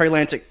passed on Trey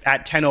Lance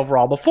at 10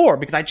 overall before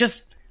because I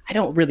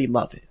don't really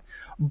love it.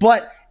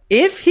 But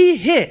if he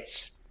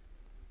hits,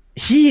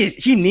 he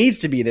needs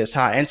to be this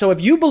high. And so if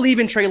you believe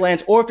in Trey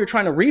Lance or if you're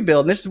trying to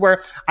rebuild, and this is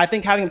where I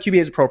think having a QB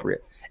is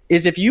appropriate,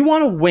 is if you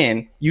want to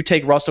win, you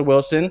take Russell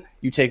Wilson,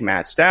 you take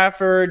Matt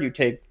Stafford, you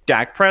take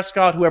Dak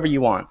Prescott, whoever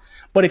you want.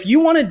 But if you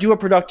want to do a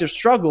productive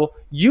struggle,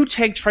 you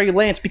take Trey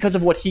Lance because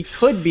of what he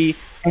could be,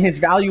 and his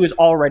value is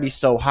already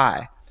so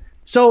high.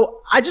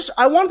 So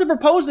I wanted to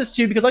propose this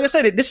to you because, like I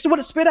said, this is what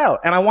it spit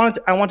out. And I want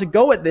to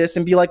go at this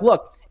and be like,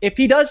 look, if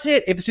he does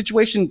hit, if the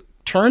situation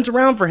turns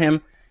around for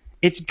him,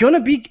 it's gonna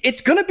be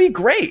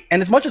great.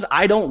 And as much as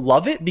I don't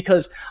love it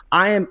because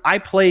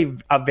I play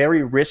a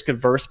very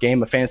risk-averse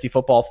game of fantasy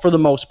football for the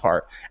most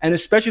part. And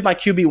especially with my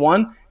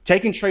QB1,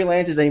 taking Trey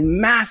Lance is a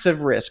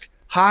massive risk.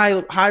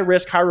 High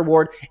risk, high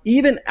reward.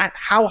 Even at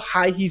how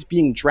high he's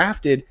being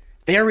drafted,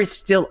 there is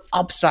still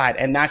upside,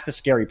 and that's the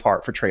scary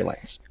part for Trey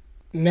Lance.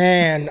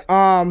 Man,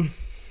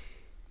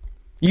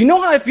 you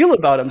know how I feel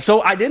about him,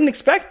 so I didn't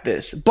expect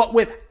this. But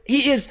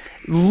he is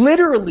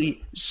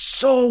literally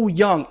so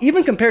young,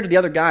 even compared to the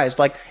other guys.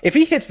 Like, if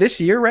he hits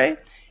this year, Ray,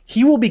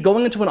 he will be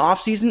going into an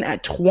offseason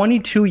at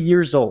 22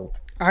 years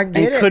old. I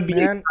get it,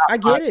 man. I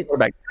get it.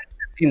 That's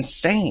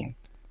insane.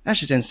 That's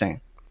just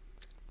insane.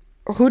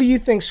 Who do you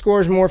think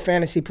scores more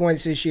fantasy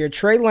points this year?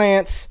 Trey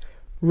Lance,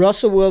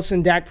 Russell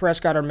Wilson, Dak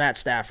Prescott, or Matt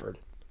Stafford?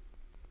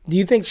 Do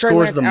you think Trey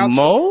Lance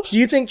most? Do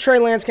you think Trey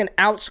Lance can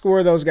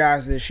outscore those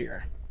guys this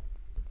year?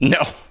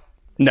 No.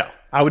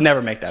 I would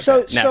never make that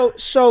bet.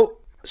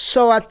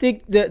 So I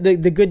think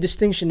the good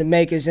distinction to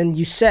make is, and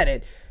you said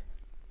it,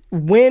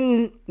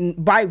 when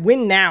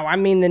now, I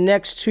mean the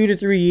next 2 to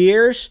 3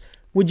 years,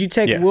 would you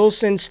take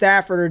Wilson,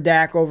 Stafford, or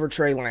Dak over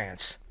Trey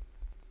Lance?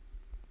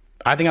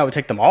 I think I would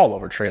take them all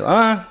over Trey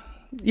Lance.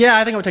 Yeah,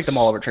 I think I would take them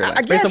all over Trey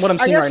Lance. Based on what I'm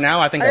seeing right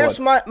now, I think I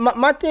would.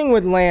 My thing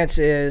with Lance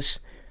is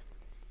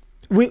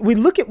we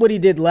look at what he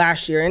did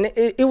last year, and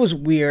it was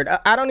weird.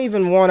 I don't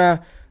even want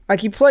to,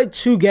 like, he played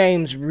 2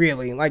 games,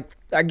 really. Like,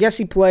 I guess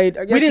he played.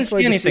 We didn't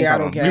see anything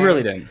from him. We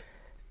really didn't.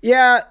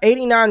 Yeah,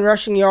 89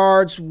 rushing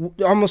yards,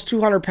 almost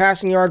 200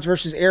 passing yards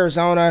versus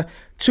Arizona,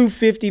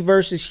 250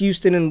 versus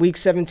Houston in Week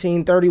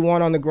 17,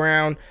 31 on the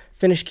ground,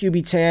 finished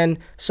QB 10.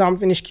 Some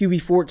finished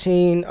QB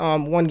 14.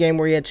 One game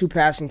where he had 2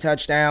 passing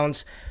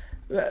touchdowns.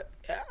 I'm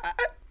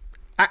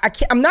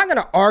not going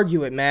to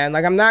argue it, man.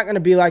 Like, I'm not going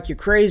to be like, you're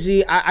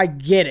crazy. I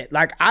get it.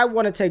 Like, I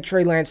want to take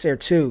Trey Lance there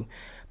too.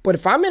 But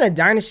if I'm in a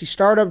dynasty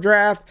startup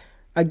draft,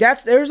 like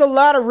there's a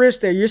lot of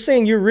risk there. You're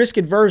saying you're risk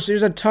adverse.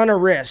 There's a ton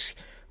of risk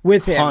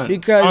with him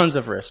because tons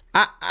of risk.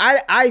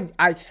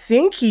 I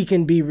think he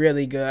can be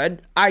really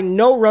good. I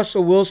know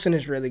Russell Wilson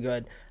is really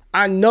good.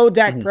 I know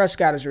Dak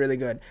Prescott is really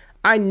good.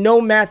 I know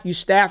Matthew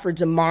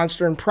Stafford's a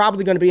monster and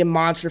probably going to be a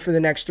monster for the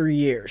next 3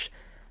 years.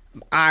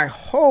 I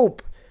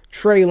hope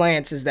Trey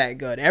Lance is that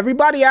good.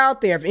 Everybody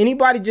out there, if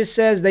anybody just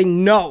says they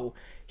know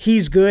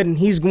he's good and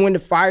he's going to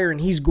fire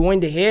and he's going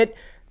to hit,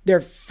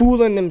 they're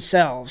fooling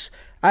themselves.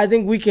 I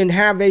think we can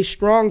have a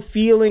strong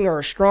feeling or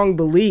a strong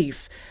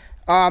belief.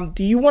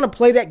 Do you want to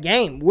play that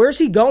game? Where's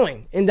he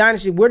going in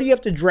Dynasty? Where do you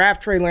have to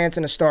draft Trey Lance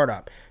in a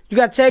startup? You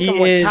got to take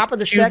him on top of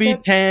the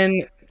second?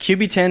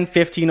 QB 10,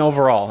 15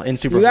 overall in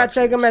Superflex. You got to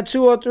take him at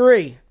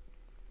 203.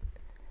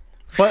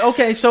 But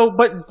okay,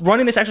 but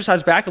running this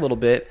exercise back a little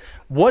bit,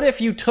 what if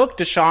you took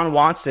Deshaun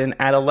Watson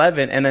at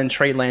 11 and then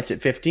Trey Lance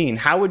at 15?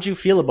 How would you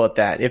feel about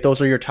that if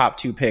those are your top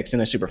 2 picks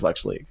in a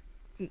Superflex league?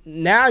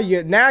 Now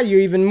you're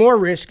even more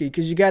risky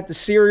because you got the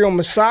serial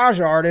massage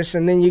artist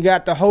and then you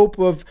got the hope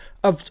of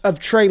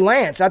Trey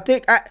Lance. I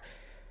think I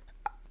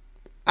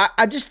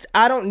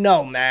don't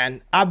know,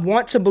 man. I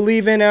want to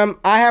believe in him.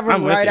 I have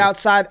him right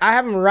outside. I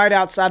have him right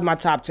outside my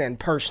top 10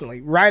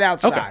 personally, right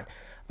outside.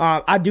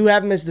 Okay. I do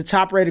have him as the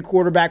top-rated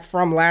quarterback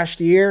from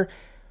last year,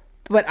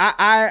 but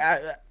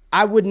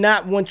I would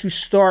not want to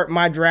start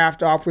my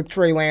draft off with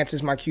Trey Lance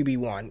as my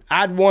QB1.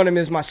 I'd want him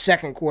as my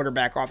second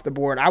quarterback off the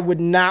board. I would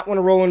not want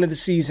to roll into the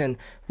season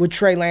with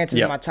Trey Lance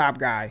as my top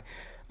guy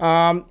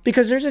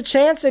because there's a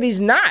chance that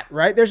he's not,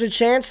 right? There's a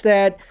chance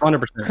that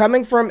 100%.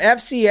 Coming from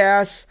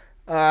FCS,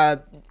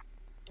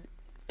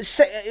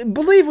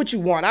 believe what you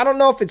want. I don't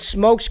know if it's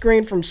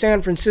smokescreen from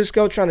San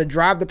Francisco trying to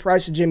drive the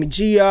price of Jimmy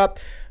G up,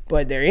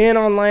 but they're in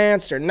on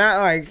Lance. They're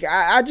not. Like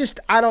I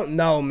don't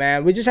know,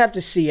 man. We just have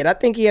to see it. I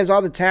think he has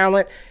all the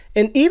talent.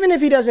 And even if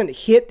he doesn't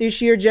hit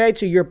this year, Jay,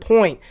 to your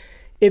point,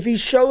 if he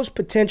shows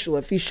potential,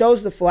 if he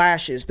shows the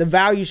flashes, the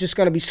value is just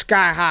going to be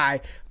sky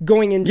high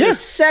going into the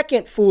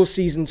second full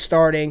season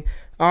starting.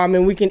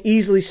 And we can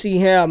easily see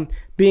him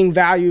being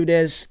valued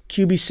as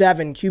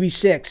QB7,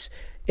 QB6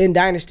 in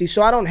Dynasty.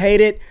 So I don't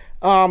hate it.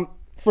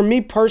 For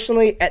me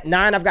personally, at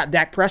 9, I've got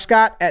Dak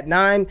Prescott at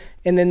 9.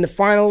 And then the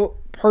final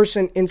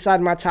person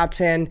inside my top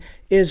 10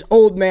 is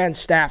old man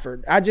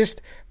Stafford.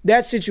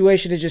 That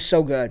situation is just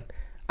so good.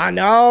 I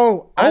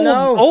know.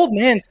 Old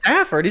man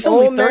Stafford. He's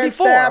only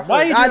 34.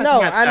 Why are you doing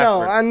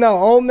I know.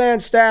 Old man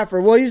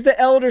Stafford. Well, he's the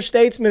elder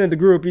statesman of the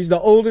group. He's the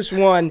oldest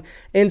one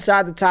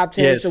inside the top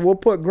 10. Yes. So we'll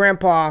put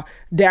Grandpa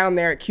down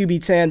there at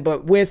QB 10.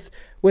 But with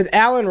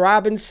Allen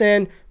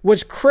Robinson,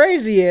 what's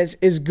crazy is,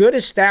 as good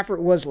as Stafford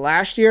was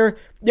last year,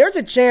 there's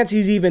a chance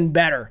he's even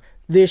better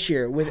this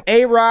year. With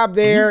A-Rob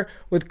there,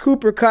 with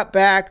Cooper Kupp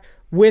back,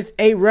 with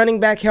a running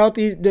back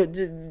healthy,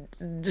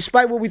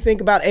 despite what we think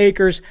about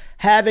Akers,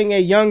 having a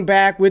young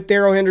back with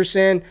Darrell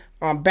Henderson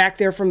back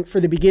there for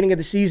the beginning of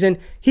the season,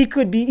 he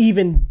could be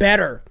even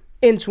better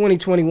in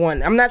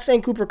 2021. I'm not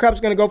saying Cooper Kupp's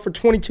going to go for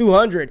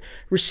 2,200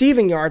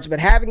 receiving yards, but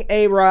having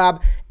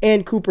A-Rob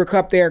and Cooper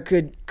Kupp there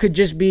could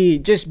just be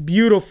just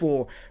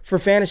beautiful for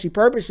fantasy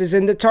purposes.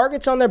 And the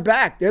target's on their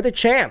back. They're the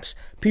champs.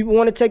 People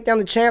want to take down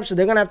the champs, so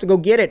they're going to have to go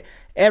get it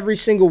every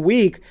single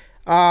week.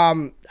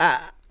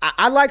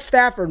 I like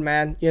Stafford,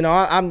 man. You know,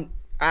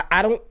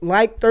 I don't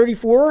like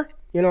 34.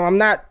 You know, I'm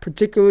not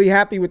particularly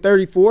happy with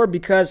 34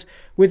 because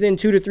within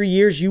 2 to 3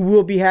 years you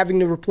will be having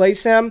to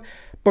replace him.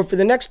 But for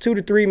the next 2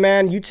 to 3,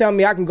 man, you tell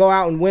me I can go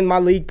out and win my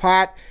league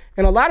pot.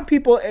 And a lot of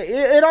people,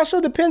 it also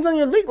depends on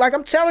your league. Like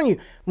I'm telling you,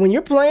 when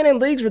you're playing in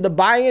leagues where the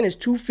buy-in is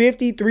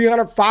 $250,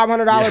 $300,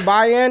 $500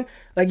 buy-in,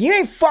 like you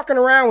ain't fucking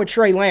around with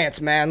Trey Lance,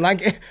 man.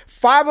 Like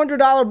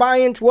 $500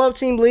 buy-in,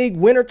 12-team league,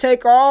 winner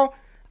take all.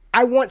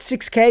 I want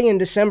 $6K in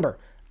December.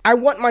 I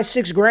want my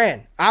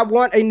 $6,000. I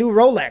want a new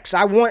Rolex.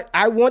 I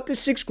want the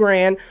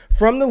 $6,000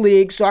 from the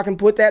league so I can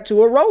put that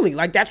to a rollie.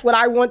 Like that's what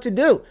I want to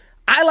do.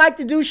 I like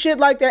to do shit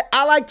like that.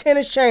 I like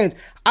tennis chains.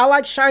 I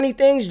like shiny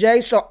things,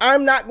 Jay. So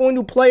I'm not going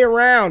to play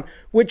around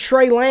with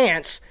Trey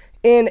Lance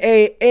in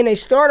a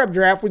startup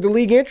draft with the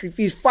league entry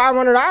fees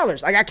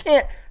 $500. Like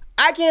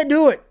I can't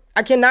do it.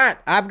 I cannot.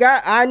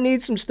 I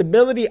need some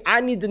stability. I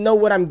need to know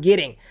what I'm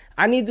getting.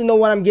 I need to know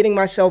what I'm getting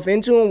myself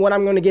into and what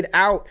I'm going to get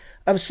out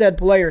of said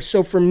players.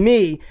 So for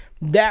me,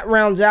 that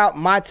rounds out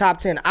my top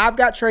 10. I've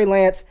got Trey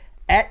Lance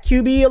at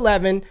QB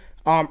 11,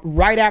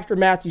 right after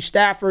Matthew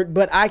Stafford,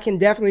 but I can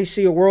definitely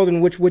see a world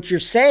in which what you're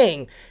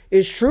saying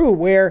is true,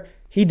 where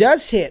he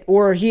does hit,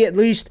 or he at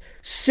least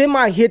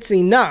semi-hits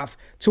enough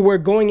to where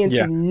going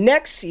into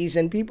next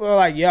season, people are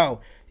like, yo,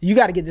 you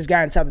got to get this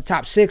guy inside the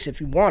top 6 if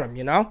you want him,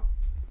 you know?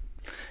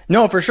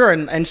 No, for sure.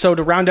 And so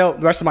to round out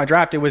the rest of my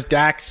draft, it was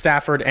Dak,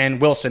 Stafford,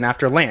 and Wilson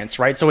after Lance,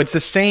 right? So it's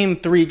the same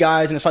 3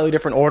 guys in a slightly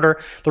different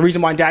order. The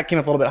reason why Dak came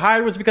up a little bit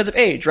higher was because of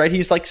age, right?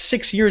 He's like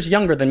 6 years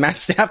younger than Matt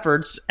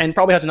Stafford's and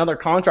probably has another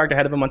contract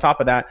ahead of him on top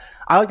of that.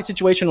 I like the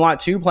situation a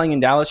lot too, playing in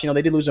Dallas. You know,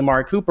 they did lose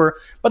Amari Cooper,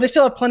 but they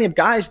still have plenty of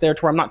guys there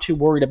to where I'm not too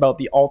worried about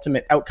the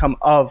ultimate outcome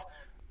of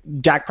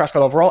Dak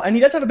Prescott overall. And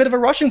he does have a bit of a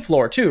rushing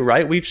floor too,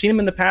 right? We've seen him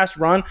in the past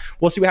run.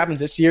 We'll see what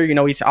happens this year. You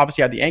know, he's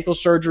obviously had the ankle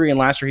surgery, and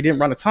last year he didn't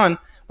run a ton.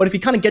 But if he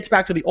kind of gets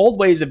back to the old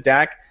ways of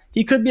Dak,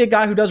 he could be a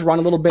guy who does run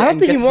a little bit. I don't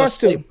think he wants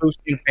to. Boost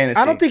in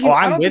fantasy. I don't think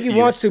he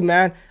wants to,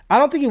 man. I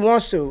don't think he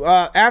wants to.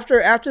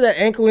 After that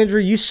ankle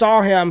injury, you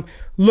saw him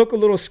look a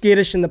little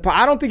skittish in the pot.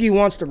 I don't think he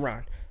wants to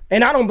run.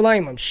 And I don't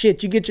blame him.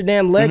 Shit, you get your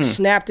damn legs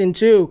snapped in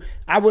two.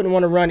 I wouldn't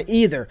want to run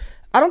either.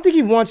 I don't think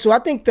he wants to. I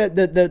think that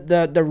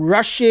the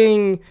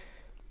rushing,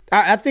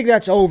 I think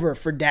that's over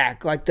for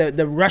Dak. Like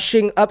the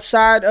rushing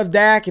upside of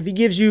Dak, if he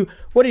gives you,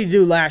 what did he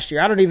do last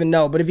year? I don't even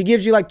know. But if he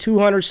gives you like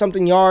 200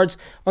 something yards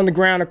on the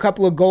ground, a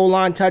couple of goal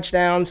line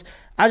touchdowns,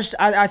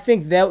 I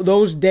think that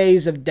those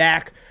days of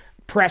Dak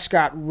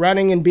Prescott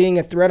running and being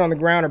a threat on the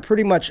ground are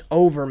pretty much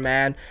over,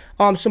 man.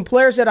 Some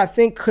players that I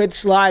think could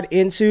slide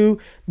into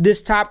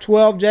this top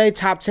 12, Jay,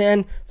 top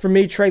 10 for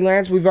me, Trey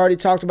Lance. We've already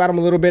talked about him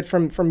a little bit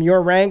from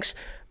your ranks.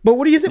 But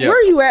what do you think? Yep. Where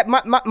are you at?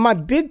 My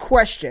big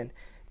question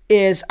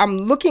is I'm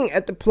looking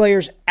at the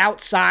players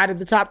outside of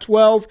the top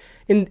 12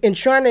 and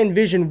trying to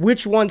envision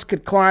which ones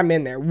could climb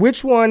in there,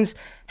 which ones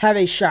have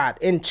a shot.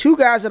 And two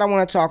guys that I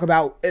want to talk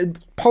about,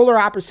 polar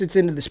opposite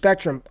ends of the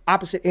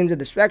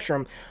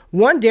spectrum.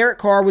 One, Derek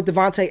Carr with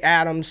Devontae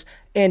Adams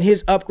and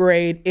his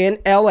upgrade in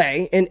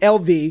LA, in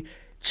LV.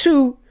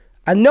 Two,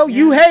 I know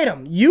you hate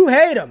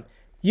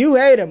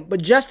him,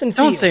 but Justin Fields.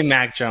 Don't say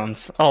Mac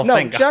Jones. Oh, no,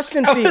 thank God.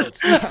 Justin Fields.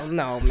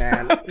 No,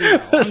 man.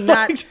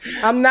 No,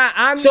 I'm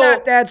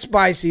not that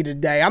spicy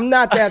today. I'm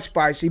not that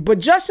spicy. But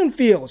Justin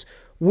Fields,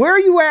 where are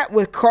you at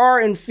with Carr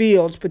and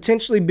Fields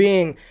potentially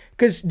being,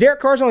 because Derek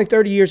Carr's only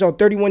 30 years old,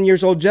 31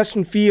 years old.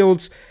 Justin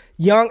Fields,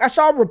 young. I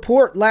saw a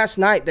report last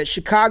night that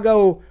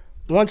Chicago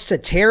wants to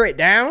tear it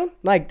down.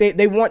 Like,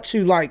 they want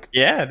to, like.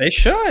 Yeah, they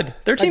should.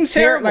 Their team's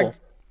terrible.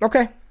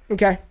 Okay.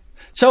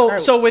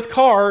 So with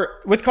Carr,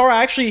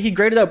 actually, he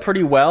graded up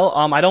pretty well.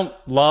 I don't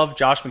love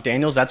Josh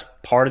McDaniels. That's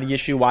part of the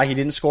issue why he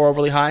didn't score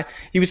overly high.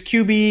 He was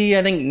QB,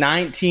 I think,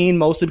 19,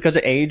 mostly because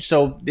of age.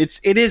 So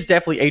it is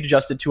definitely age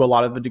adjusted to a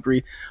lot of a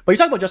degree. But you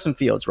talk about Justin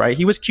Fields, right?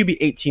 He was QB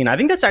 18. I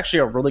think that's actually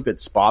a really good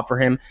spot for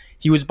him.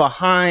 He was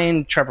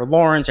behind Trevor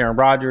Lawrence, Aaron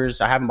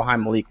Rodgers. I have him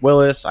behind Malik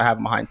Willis. I have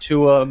him behind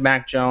Tua,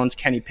 Mac Jones,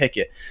 Kenny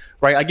Pickett.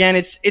 Right. Again,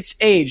 it's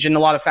age and a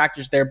lot of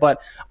factors there.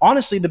 But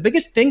honestly, the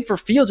biggest thing for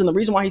Fields and the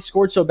reason why he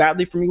scored so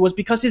badly for me was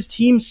because his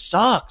team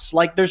sucks.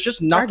 Like, there's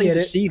just nothing to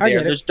see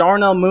there. There's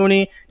Darnell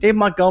Mooney, Dave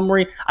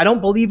Montgomery. I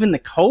don't believe in the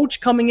coach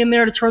coming in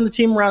there to turn the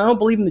team around. I don't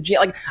believe in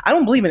I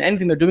don't believe in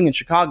anything they're doing in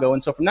Chicago.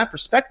 And so from that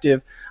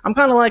perspective, I'm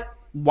kind of like,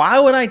 why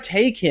would I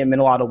take him in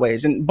a lot of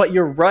ways? But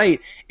you're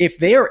right. If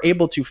they are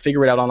able to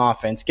figure it out on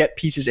offense, get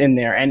pieces in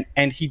there,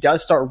 and he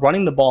does start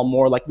running the ball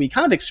more like we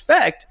kind of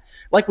expect,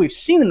 like we've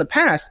seen in the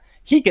past,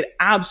 he could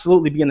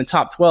absolutely be in the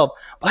top 12.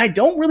 But I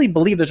don't really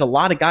believe there's a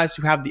lot of guys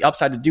who have the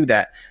upside to do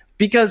that.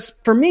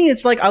 Because for me,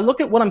 it's like I look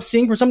at what I'm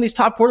seeing from some of these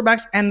top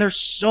quarterbacks, and there's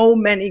so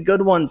many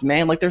good ones,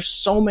 man. Like, there's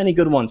so many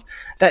good ones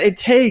that it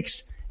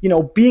takes,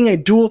 being a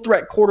dual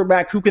threat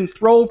quarterback who can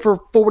throw for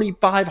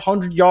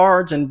 4,500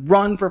 yards and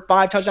run for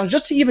 5 touchdowns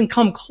just to even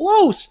come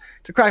close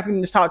to cracking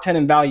this top 10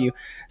 in value.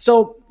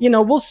 So,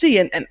 we'll see.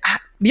 And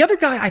the other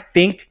guy I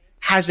think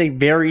has a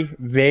very,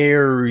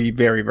 very,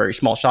 very, very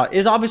small shot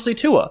is obviously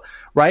Tua,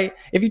 right?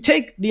 If you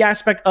take the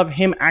aspect of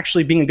him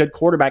actually being a good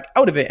quarterback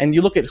out of it and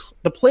you look at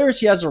the players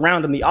he has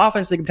around him, the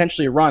offense they can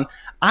potentially run,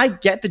 I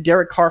get the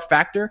Derek Carr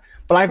factor,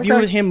 but I view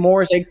him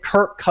more as a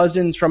Kirk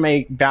Cousins from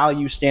a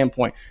value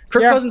standpoint.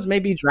 Kirk Cousins may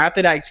be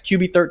drafted at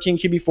QB 13,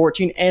 QB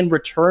 14 and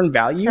return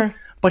value,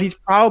 but he's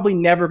probably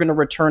never going to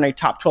return a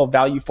top 12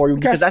 value for you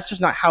because that's just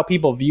not how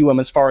people view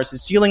him as far as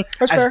his ceiling.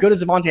 That's as fair. Good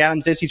as Devontae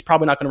Adams is, he's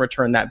probably not going to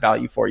return that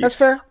value for you. That's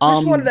fair. I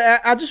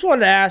just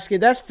wanted to ask you.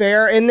 That's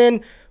fair. And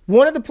then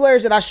one of the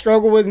players that I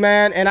struggle with,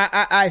 man, and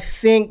I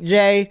think,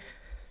 Jay,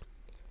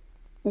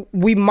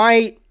 we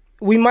might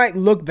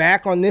look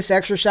back on this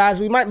exercise.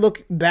 We might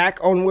look back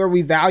on where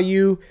we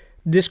value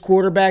this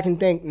quarterback and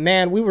think,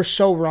 man, we were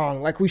so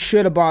wrong. Like, we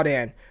should have bought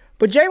in.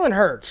 But Jalen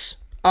Hurts.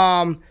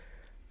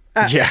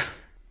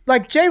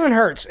 Like Jalen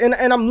Hurts, and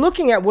I'm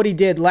looking at what he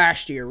did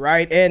last year,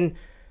 right? And,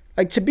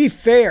 like, to be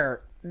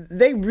fair,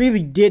 they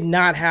really did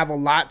not have a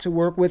lot to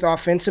work with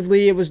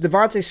offensively. It was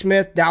Devontae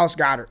Smith, Dallas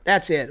Goedert.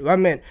 That's it. I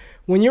mean,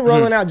 when you're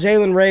rolling out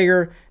Jalen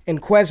Reagor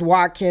and Quez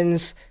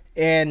Watkins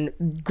and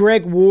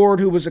Greg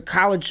Ward, who was a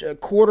college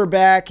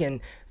quarterback,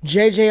 and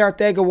J.J.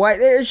 Arcega-White,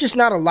 it's just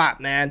not a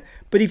lot, man.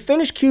 But he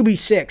finished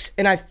QB6,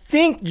 and I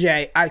think,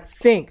 Jay,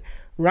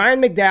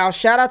 Ryan McDowell,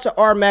 shout out to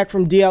R-Mac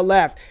from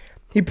DLF,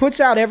 he puts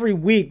out every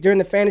week during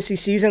the fantasy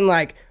season,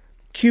 like,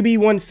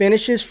 QB1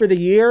 finishes for the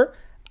year.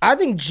 I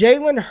think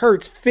Jalen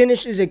Hurts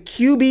finishes a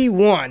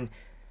QB1,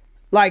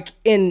 like,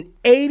 in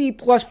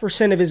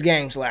 80+% of his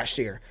games last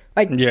year.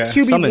 Like,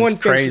 QB1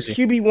 finish,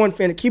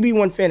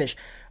 QB1 finish.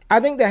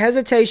 I think the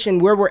hesitation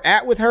where we're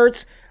at with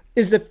Hurts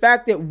is the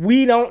fact that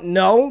we don't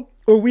know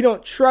or we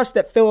don't trust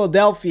that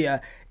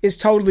Philadelphia is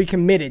totally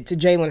committed to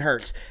Jalen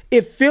Hurts.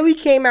 If Philly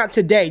came out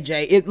today,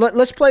 Jay,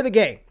 let's play the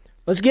game.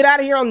 Let's get out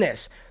of here on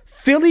this.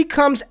 Philly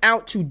comes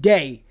out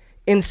today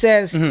and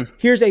says,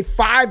 here's a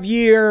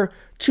 5-year,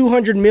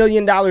 $200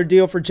 million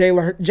deal for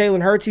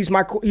Jalen Hurts. He's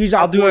our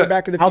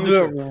quarterback of the future. I'll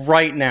do it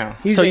right now.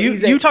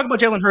 You talk about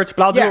Jalen Hurts,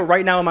 but I'll do it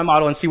right now in my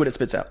model and see what it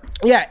spits out.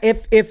 Yeah,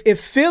 if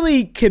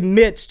Philly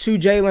commits to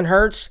Jalen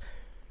Hurts,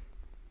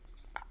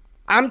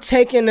 I'm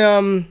taking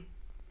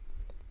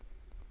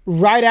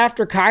right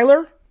after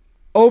Kyler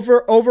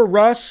over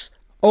Russ,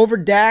 over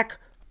Dak,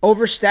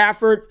 over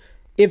Stafford.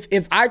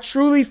 If I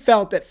truly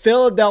felt that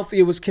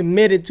Philadelphia was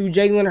committed to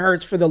Jalen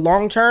Hurts for the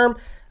long term,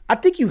 I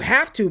think you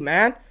have to,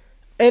 man.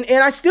 And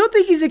I still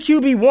think he's a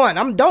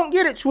QB1. Don't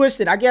get it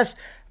twisted. I guess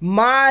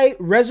my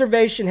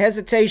reservation,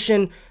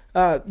 hesitation,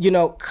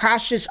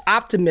 cautious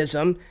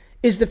optimism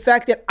is the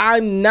fact that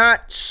I'm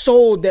not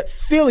sold that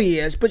Philly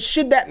is. But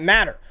should that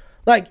matter?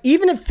 Like,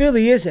 even if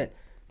Philly isn't,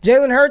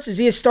 Jalen Hurts, is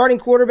he a starting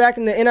quarterback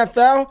in the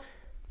NFL?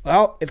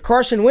 Well, if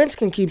Carson Wentz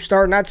can keep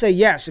starting, I'd say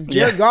yes. If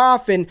Jared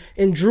Goff and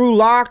Drew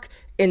Lock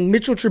and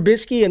Mitchell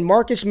Trubisky and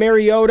Marcus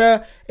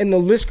Mariota and the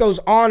list goes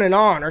on and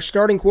on are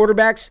starting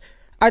quarterbacks,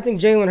 I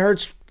think Jalen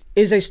Hurts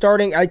is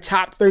a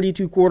top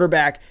 32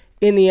 quarterback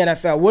in the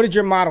NFL. What did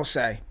your model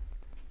say?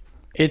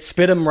 It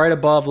spit him right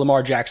above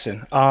Lamar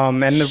Jackson.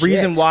 And the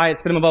reason why it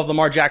spit him above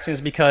Lamar Jackson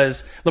is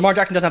because Lamar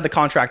Jackson doesn't have the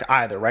contract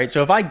either, right?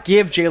 So if I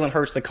give Jalen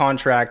Hurts the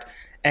contract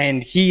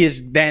and he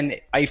is then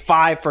a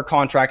 5 for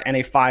contract and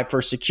a 5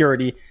 for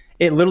security,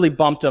 it literally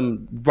bumped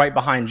him right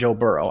behind Joe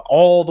Burrow,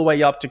 all the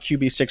way up to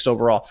QB6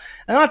 overall.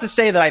 And not to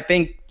say that I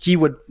think he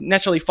would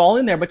necessarily fall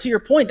in there, but to your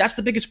point, that's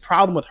the biggest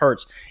problem with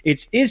Hurts.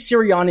 Is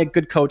Sirianni a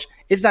good coach?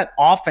 Is that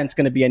offense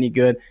going to be any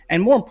good?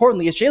 And more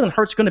importantly, is Jalen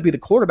Hurts going to be the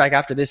quarterback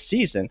after this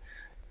season?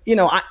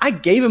 I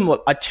gave him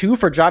a 2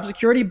 for job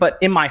security, but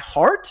in my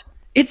heart,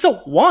 it's a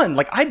 1.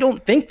 Like, I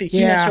don't think that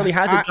he necessarily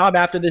has a job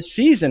after this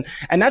season.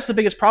 And that's the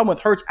biggest problem with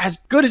Hurts. As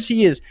good as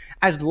he is,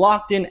 as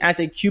locked in as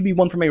a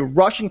QB1 from a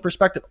rushing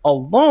perspective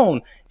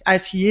alone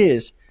as he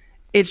is,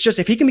 it's just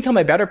if he can become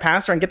a better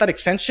passer and get that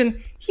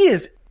extension, he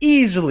is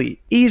easily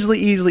a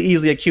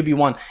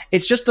QB1.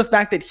 It's just the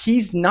fact that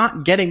he's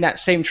not getting that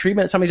same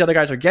treatment that some of these other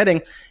guys are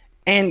getting.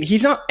 And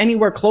he's not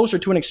anywhere closer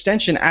to an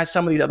extension as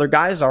some of these other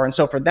guys are. And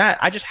so for that,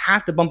 I just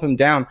have to bump him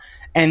down.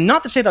 And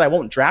not to say that I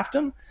won't draft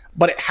him,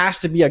 but it has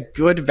to be a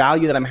good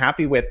value that I'm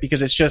happy with,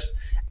 because it's just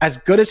as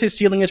good as his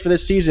ceiling is for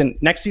this season,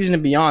 next season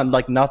and beyond,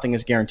 like, nothing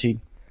is guaranteed.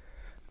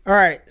 All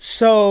right.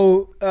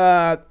 So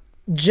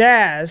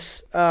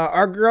Jazz,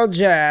 our girl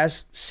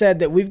Jazz, said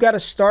that we've got to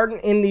start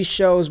and end these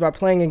shows by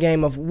playing a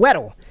game of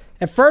Weddle.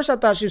 At first, I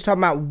thought she was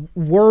talking about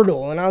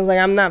Wordle, and I was like,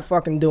 I'm not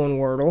fucking doing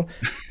Wordle.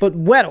 But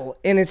Weddle,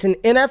 and it's an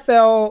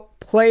NFL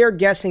player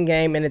guessing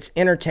game, and it's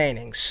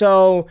entertaining.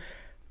 So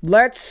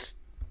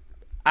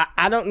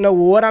I don't know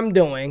what I'm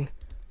doing,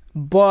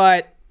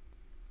 but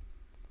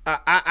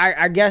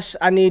I guess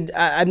I need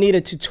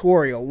a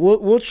tutorial.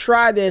 We'll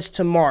try this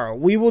tomorrow.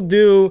 We will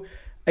do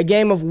a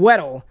game of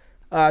Weddle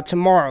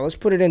tomorrow. Let's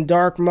put it in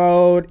dark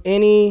mode,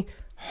 any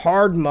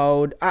hard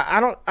mode. I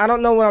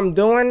don't know what I'm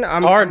doing.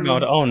 Hard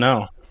mode. Oh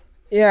no.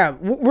 Yeah,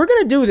 we're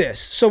gonna do this.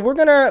 So we're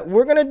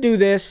gonna do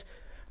this.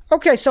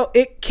 Okay, so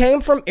it came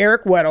from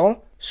Eric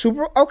Weddle.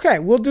 Super. Okay,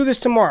 we'll do this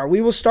tomorrow.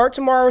 We will start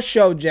tomorrow's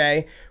show,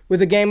 Jay,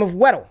 with a game of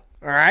Weddle.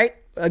 All right,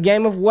 a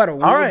game of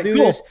Weddle. All right, do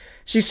cool. This.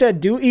 She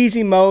said, "Do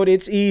easy mode.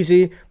 It's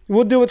easy."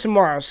 We'll do it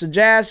tomorrow. So,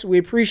 Jazz, we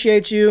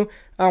appreciate you.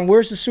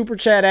 Where's the super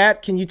chat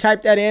at? Can you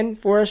type that in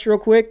for us real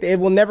quick?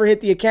 It will never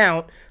hit the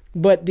account,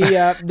 but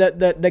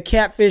the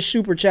catfish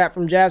super chat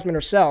from Jasmine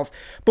herself.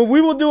 But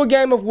we will do a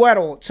game of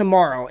Weddle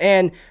tomorrow.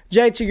 And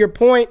Jay, to your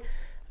point,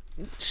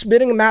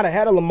 spitting him out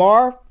ahead of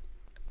Lamar,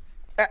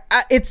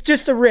 it's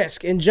just a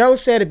risk. And Joe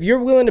said, if you're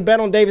willing to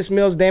bet on Davis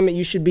Mills, damn it,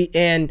 you should be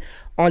in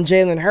on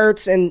Jalen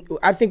Hurts. And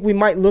I think we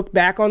might look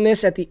back on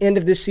this at the end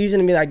of this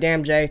season and be like,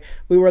 damn, Jay,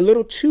 we were a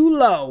little too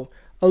low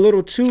on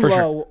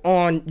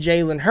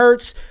Jalen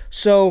Hurts.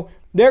 So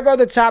there go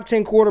the top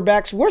 10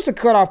 quarterbacks. Where's the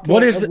cutoff point?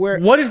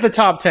 What is the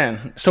top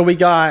 10? So we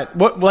got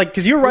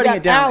because you're writing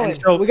it down. And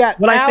so we got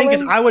what Allen. I think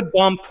is I would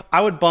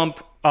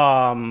bump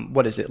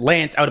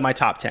Lance out of my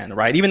top 10,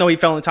 right? Even though he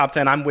fell in the top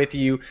 10, I'm with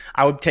you.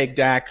 I would take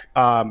Dak,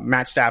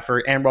 Matt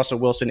Stafford, and Russell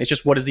Wilson. It's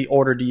just, what is the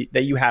order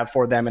that you have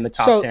for them in the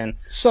top 10?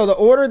 So the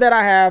order that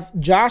I have: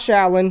 Josh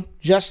Allen,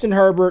 Justin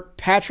Herbert,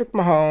 Patrick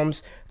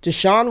Mahomes,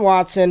 Deshaun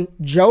Watson,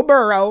 Joe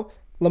Burrow,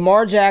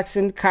 Lamar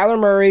Jackson, Kyler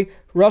Murray,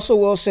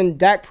 Russell Wilson,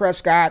 Dak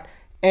Prescott,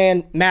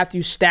 and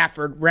Matthew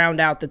Stafford round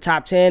out the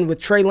top 10,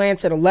 with Trey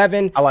Lance at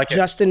 11. I like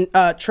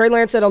it. Trey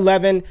Lance at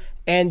 11,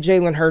 and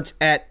Jalen Hurts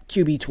at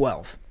QB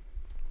 12.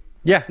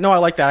 Yeah, no, I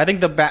like that. I think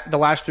the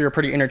last three are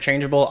pretty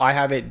interchangeable. I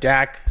have it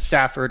Dak,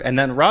 Stafford, and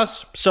then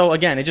Russ. So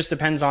again, it just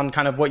depends on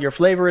kind of what your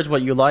flavor is,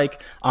 what you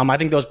like. I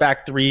think those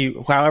back three,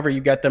 however you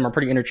get them, are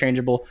pretty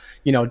interchangeable.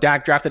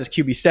 Dak drafted as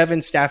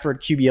QB7,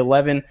 Stafford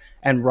QB11,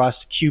 and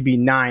Russ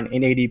QB9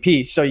 in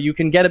ADP. So you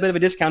can get a bit of a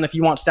discount if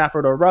you want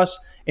Stafford or Russ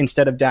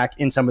instead of Dak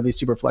in some of these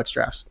super flex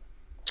drafts.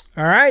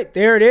 All right,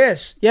 there it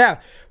is. Yeah,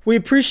 we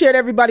appreciate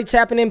everybody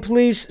tapping in.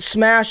 Please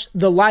smash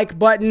the like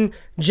button.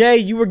 Jay,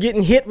 you were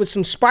getting hit with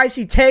some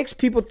spicy takes.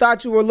 People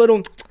thought you were a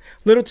little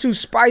too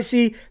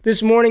spicy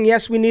this morning.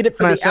 Yes, we need it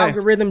for the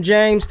algorithm,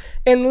 James.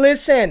 And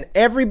listen,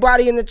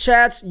 everybody in the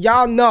chats,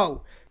 y'all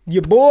know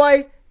your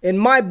boy and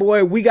my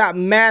boy, we got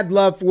mad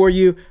love for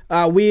you.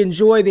 We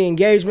enjoy the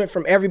engagement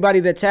from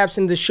everybody that taps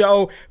into the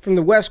show, from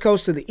the West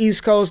Coast to the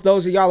East Coast,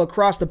 those of y'all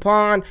across the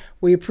pond.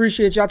 We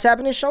appreciate y'all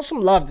tapping in. Show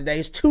some love today.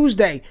 It's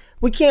Tuesday.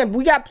 We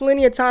got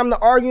plenty of time to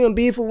argue and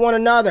beef with one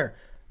another.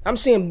 I'm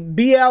seeing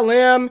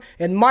BLM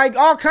and Mike,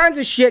 all kinds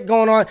of shit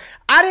going on.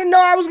 I didn't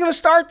know I was going to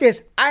start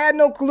this. I had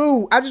no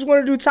clue. I just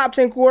wanted to do top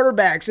 10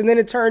 quarterbacks, and then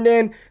it turned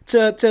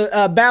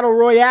into Battle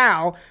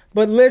Royale.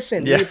 But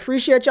listen, we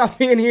appreciate y'all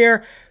being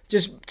here.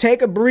 Just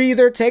take a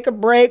breather, take a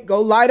break, go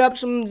light up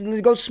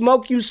go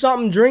smoke you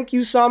something, drink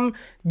you something,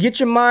 get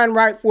your mind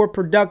right for a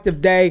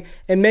productive day,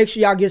 and make sure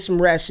y'all get some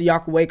rest so y'all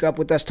can wake up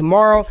with us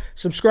tomorrow.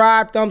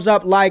 Subscribe, thumbs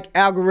up, like,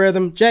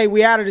 algorithm. Jay,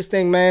 we out of this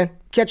thing, man.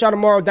 Catch y'all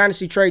tomorrow,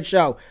 Dynasty Trade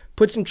Show.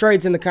 Put some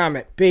trades in the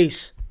comment.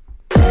 Peace.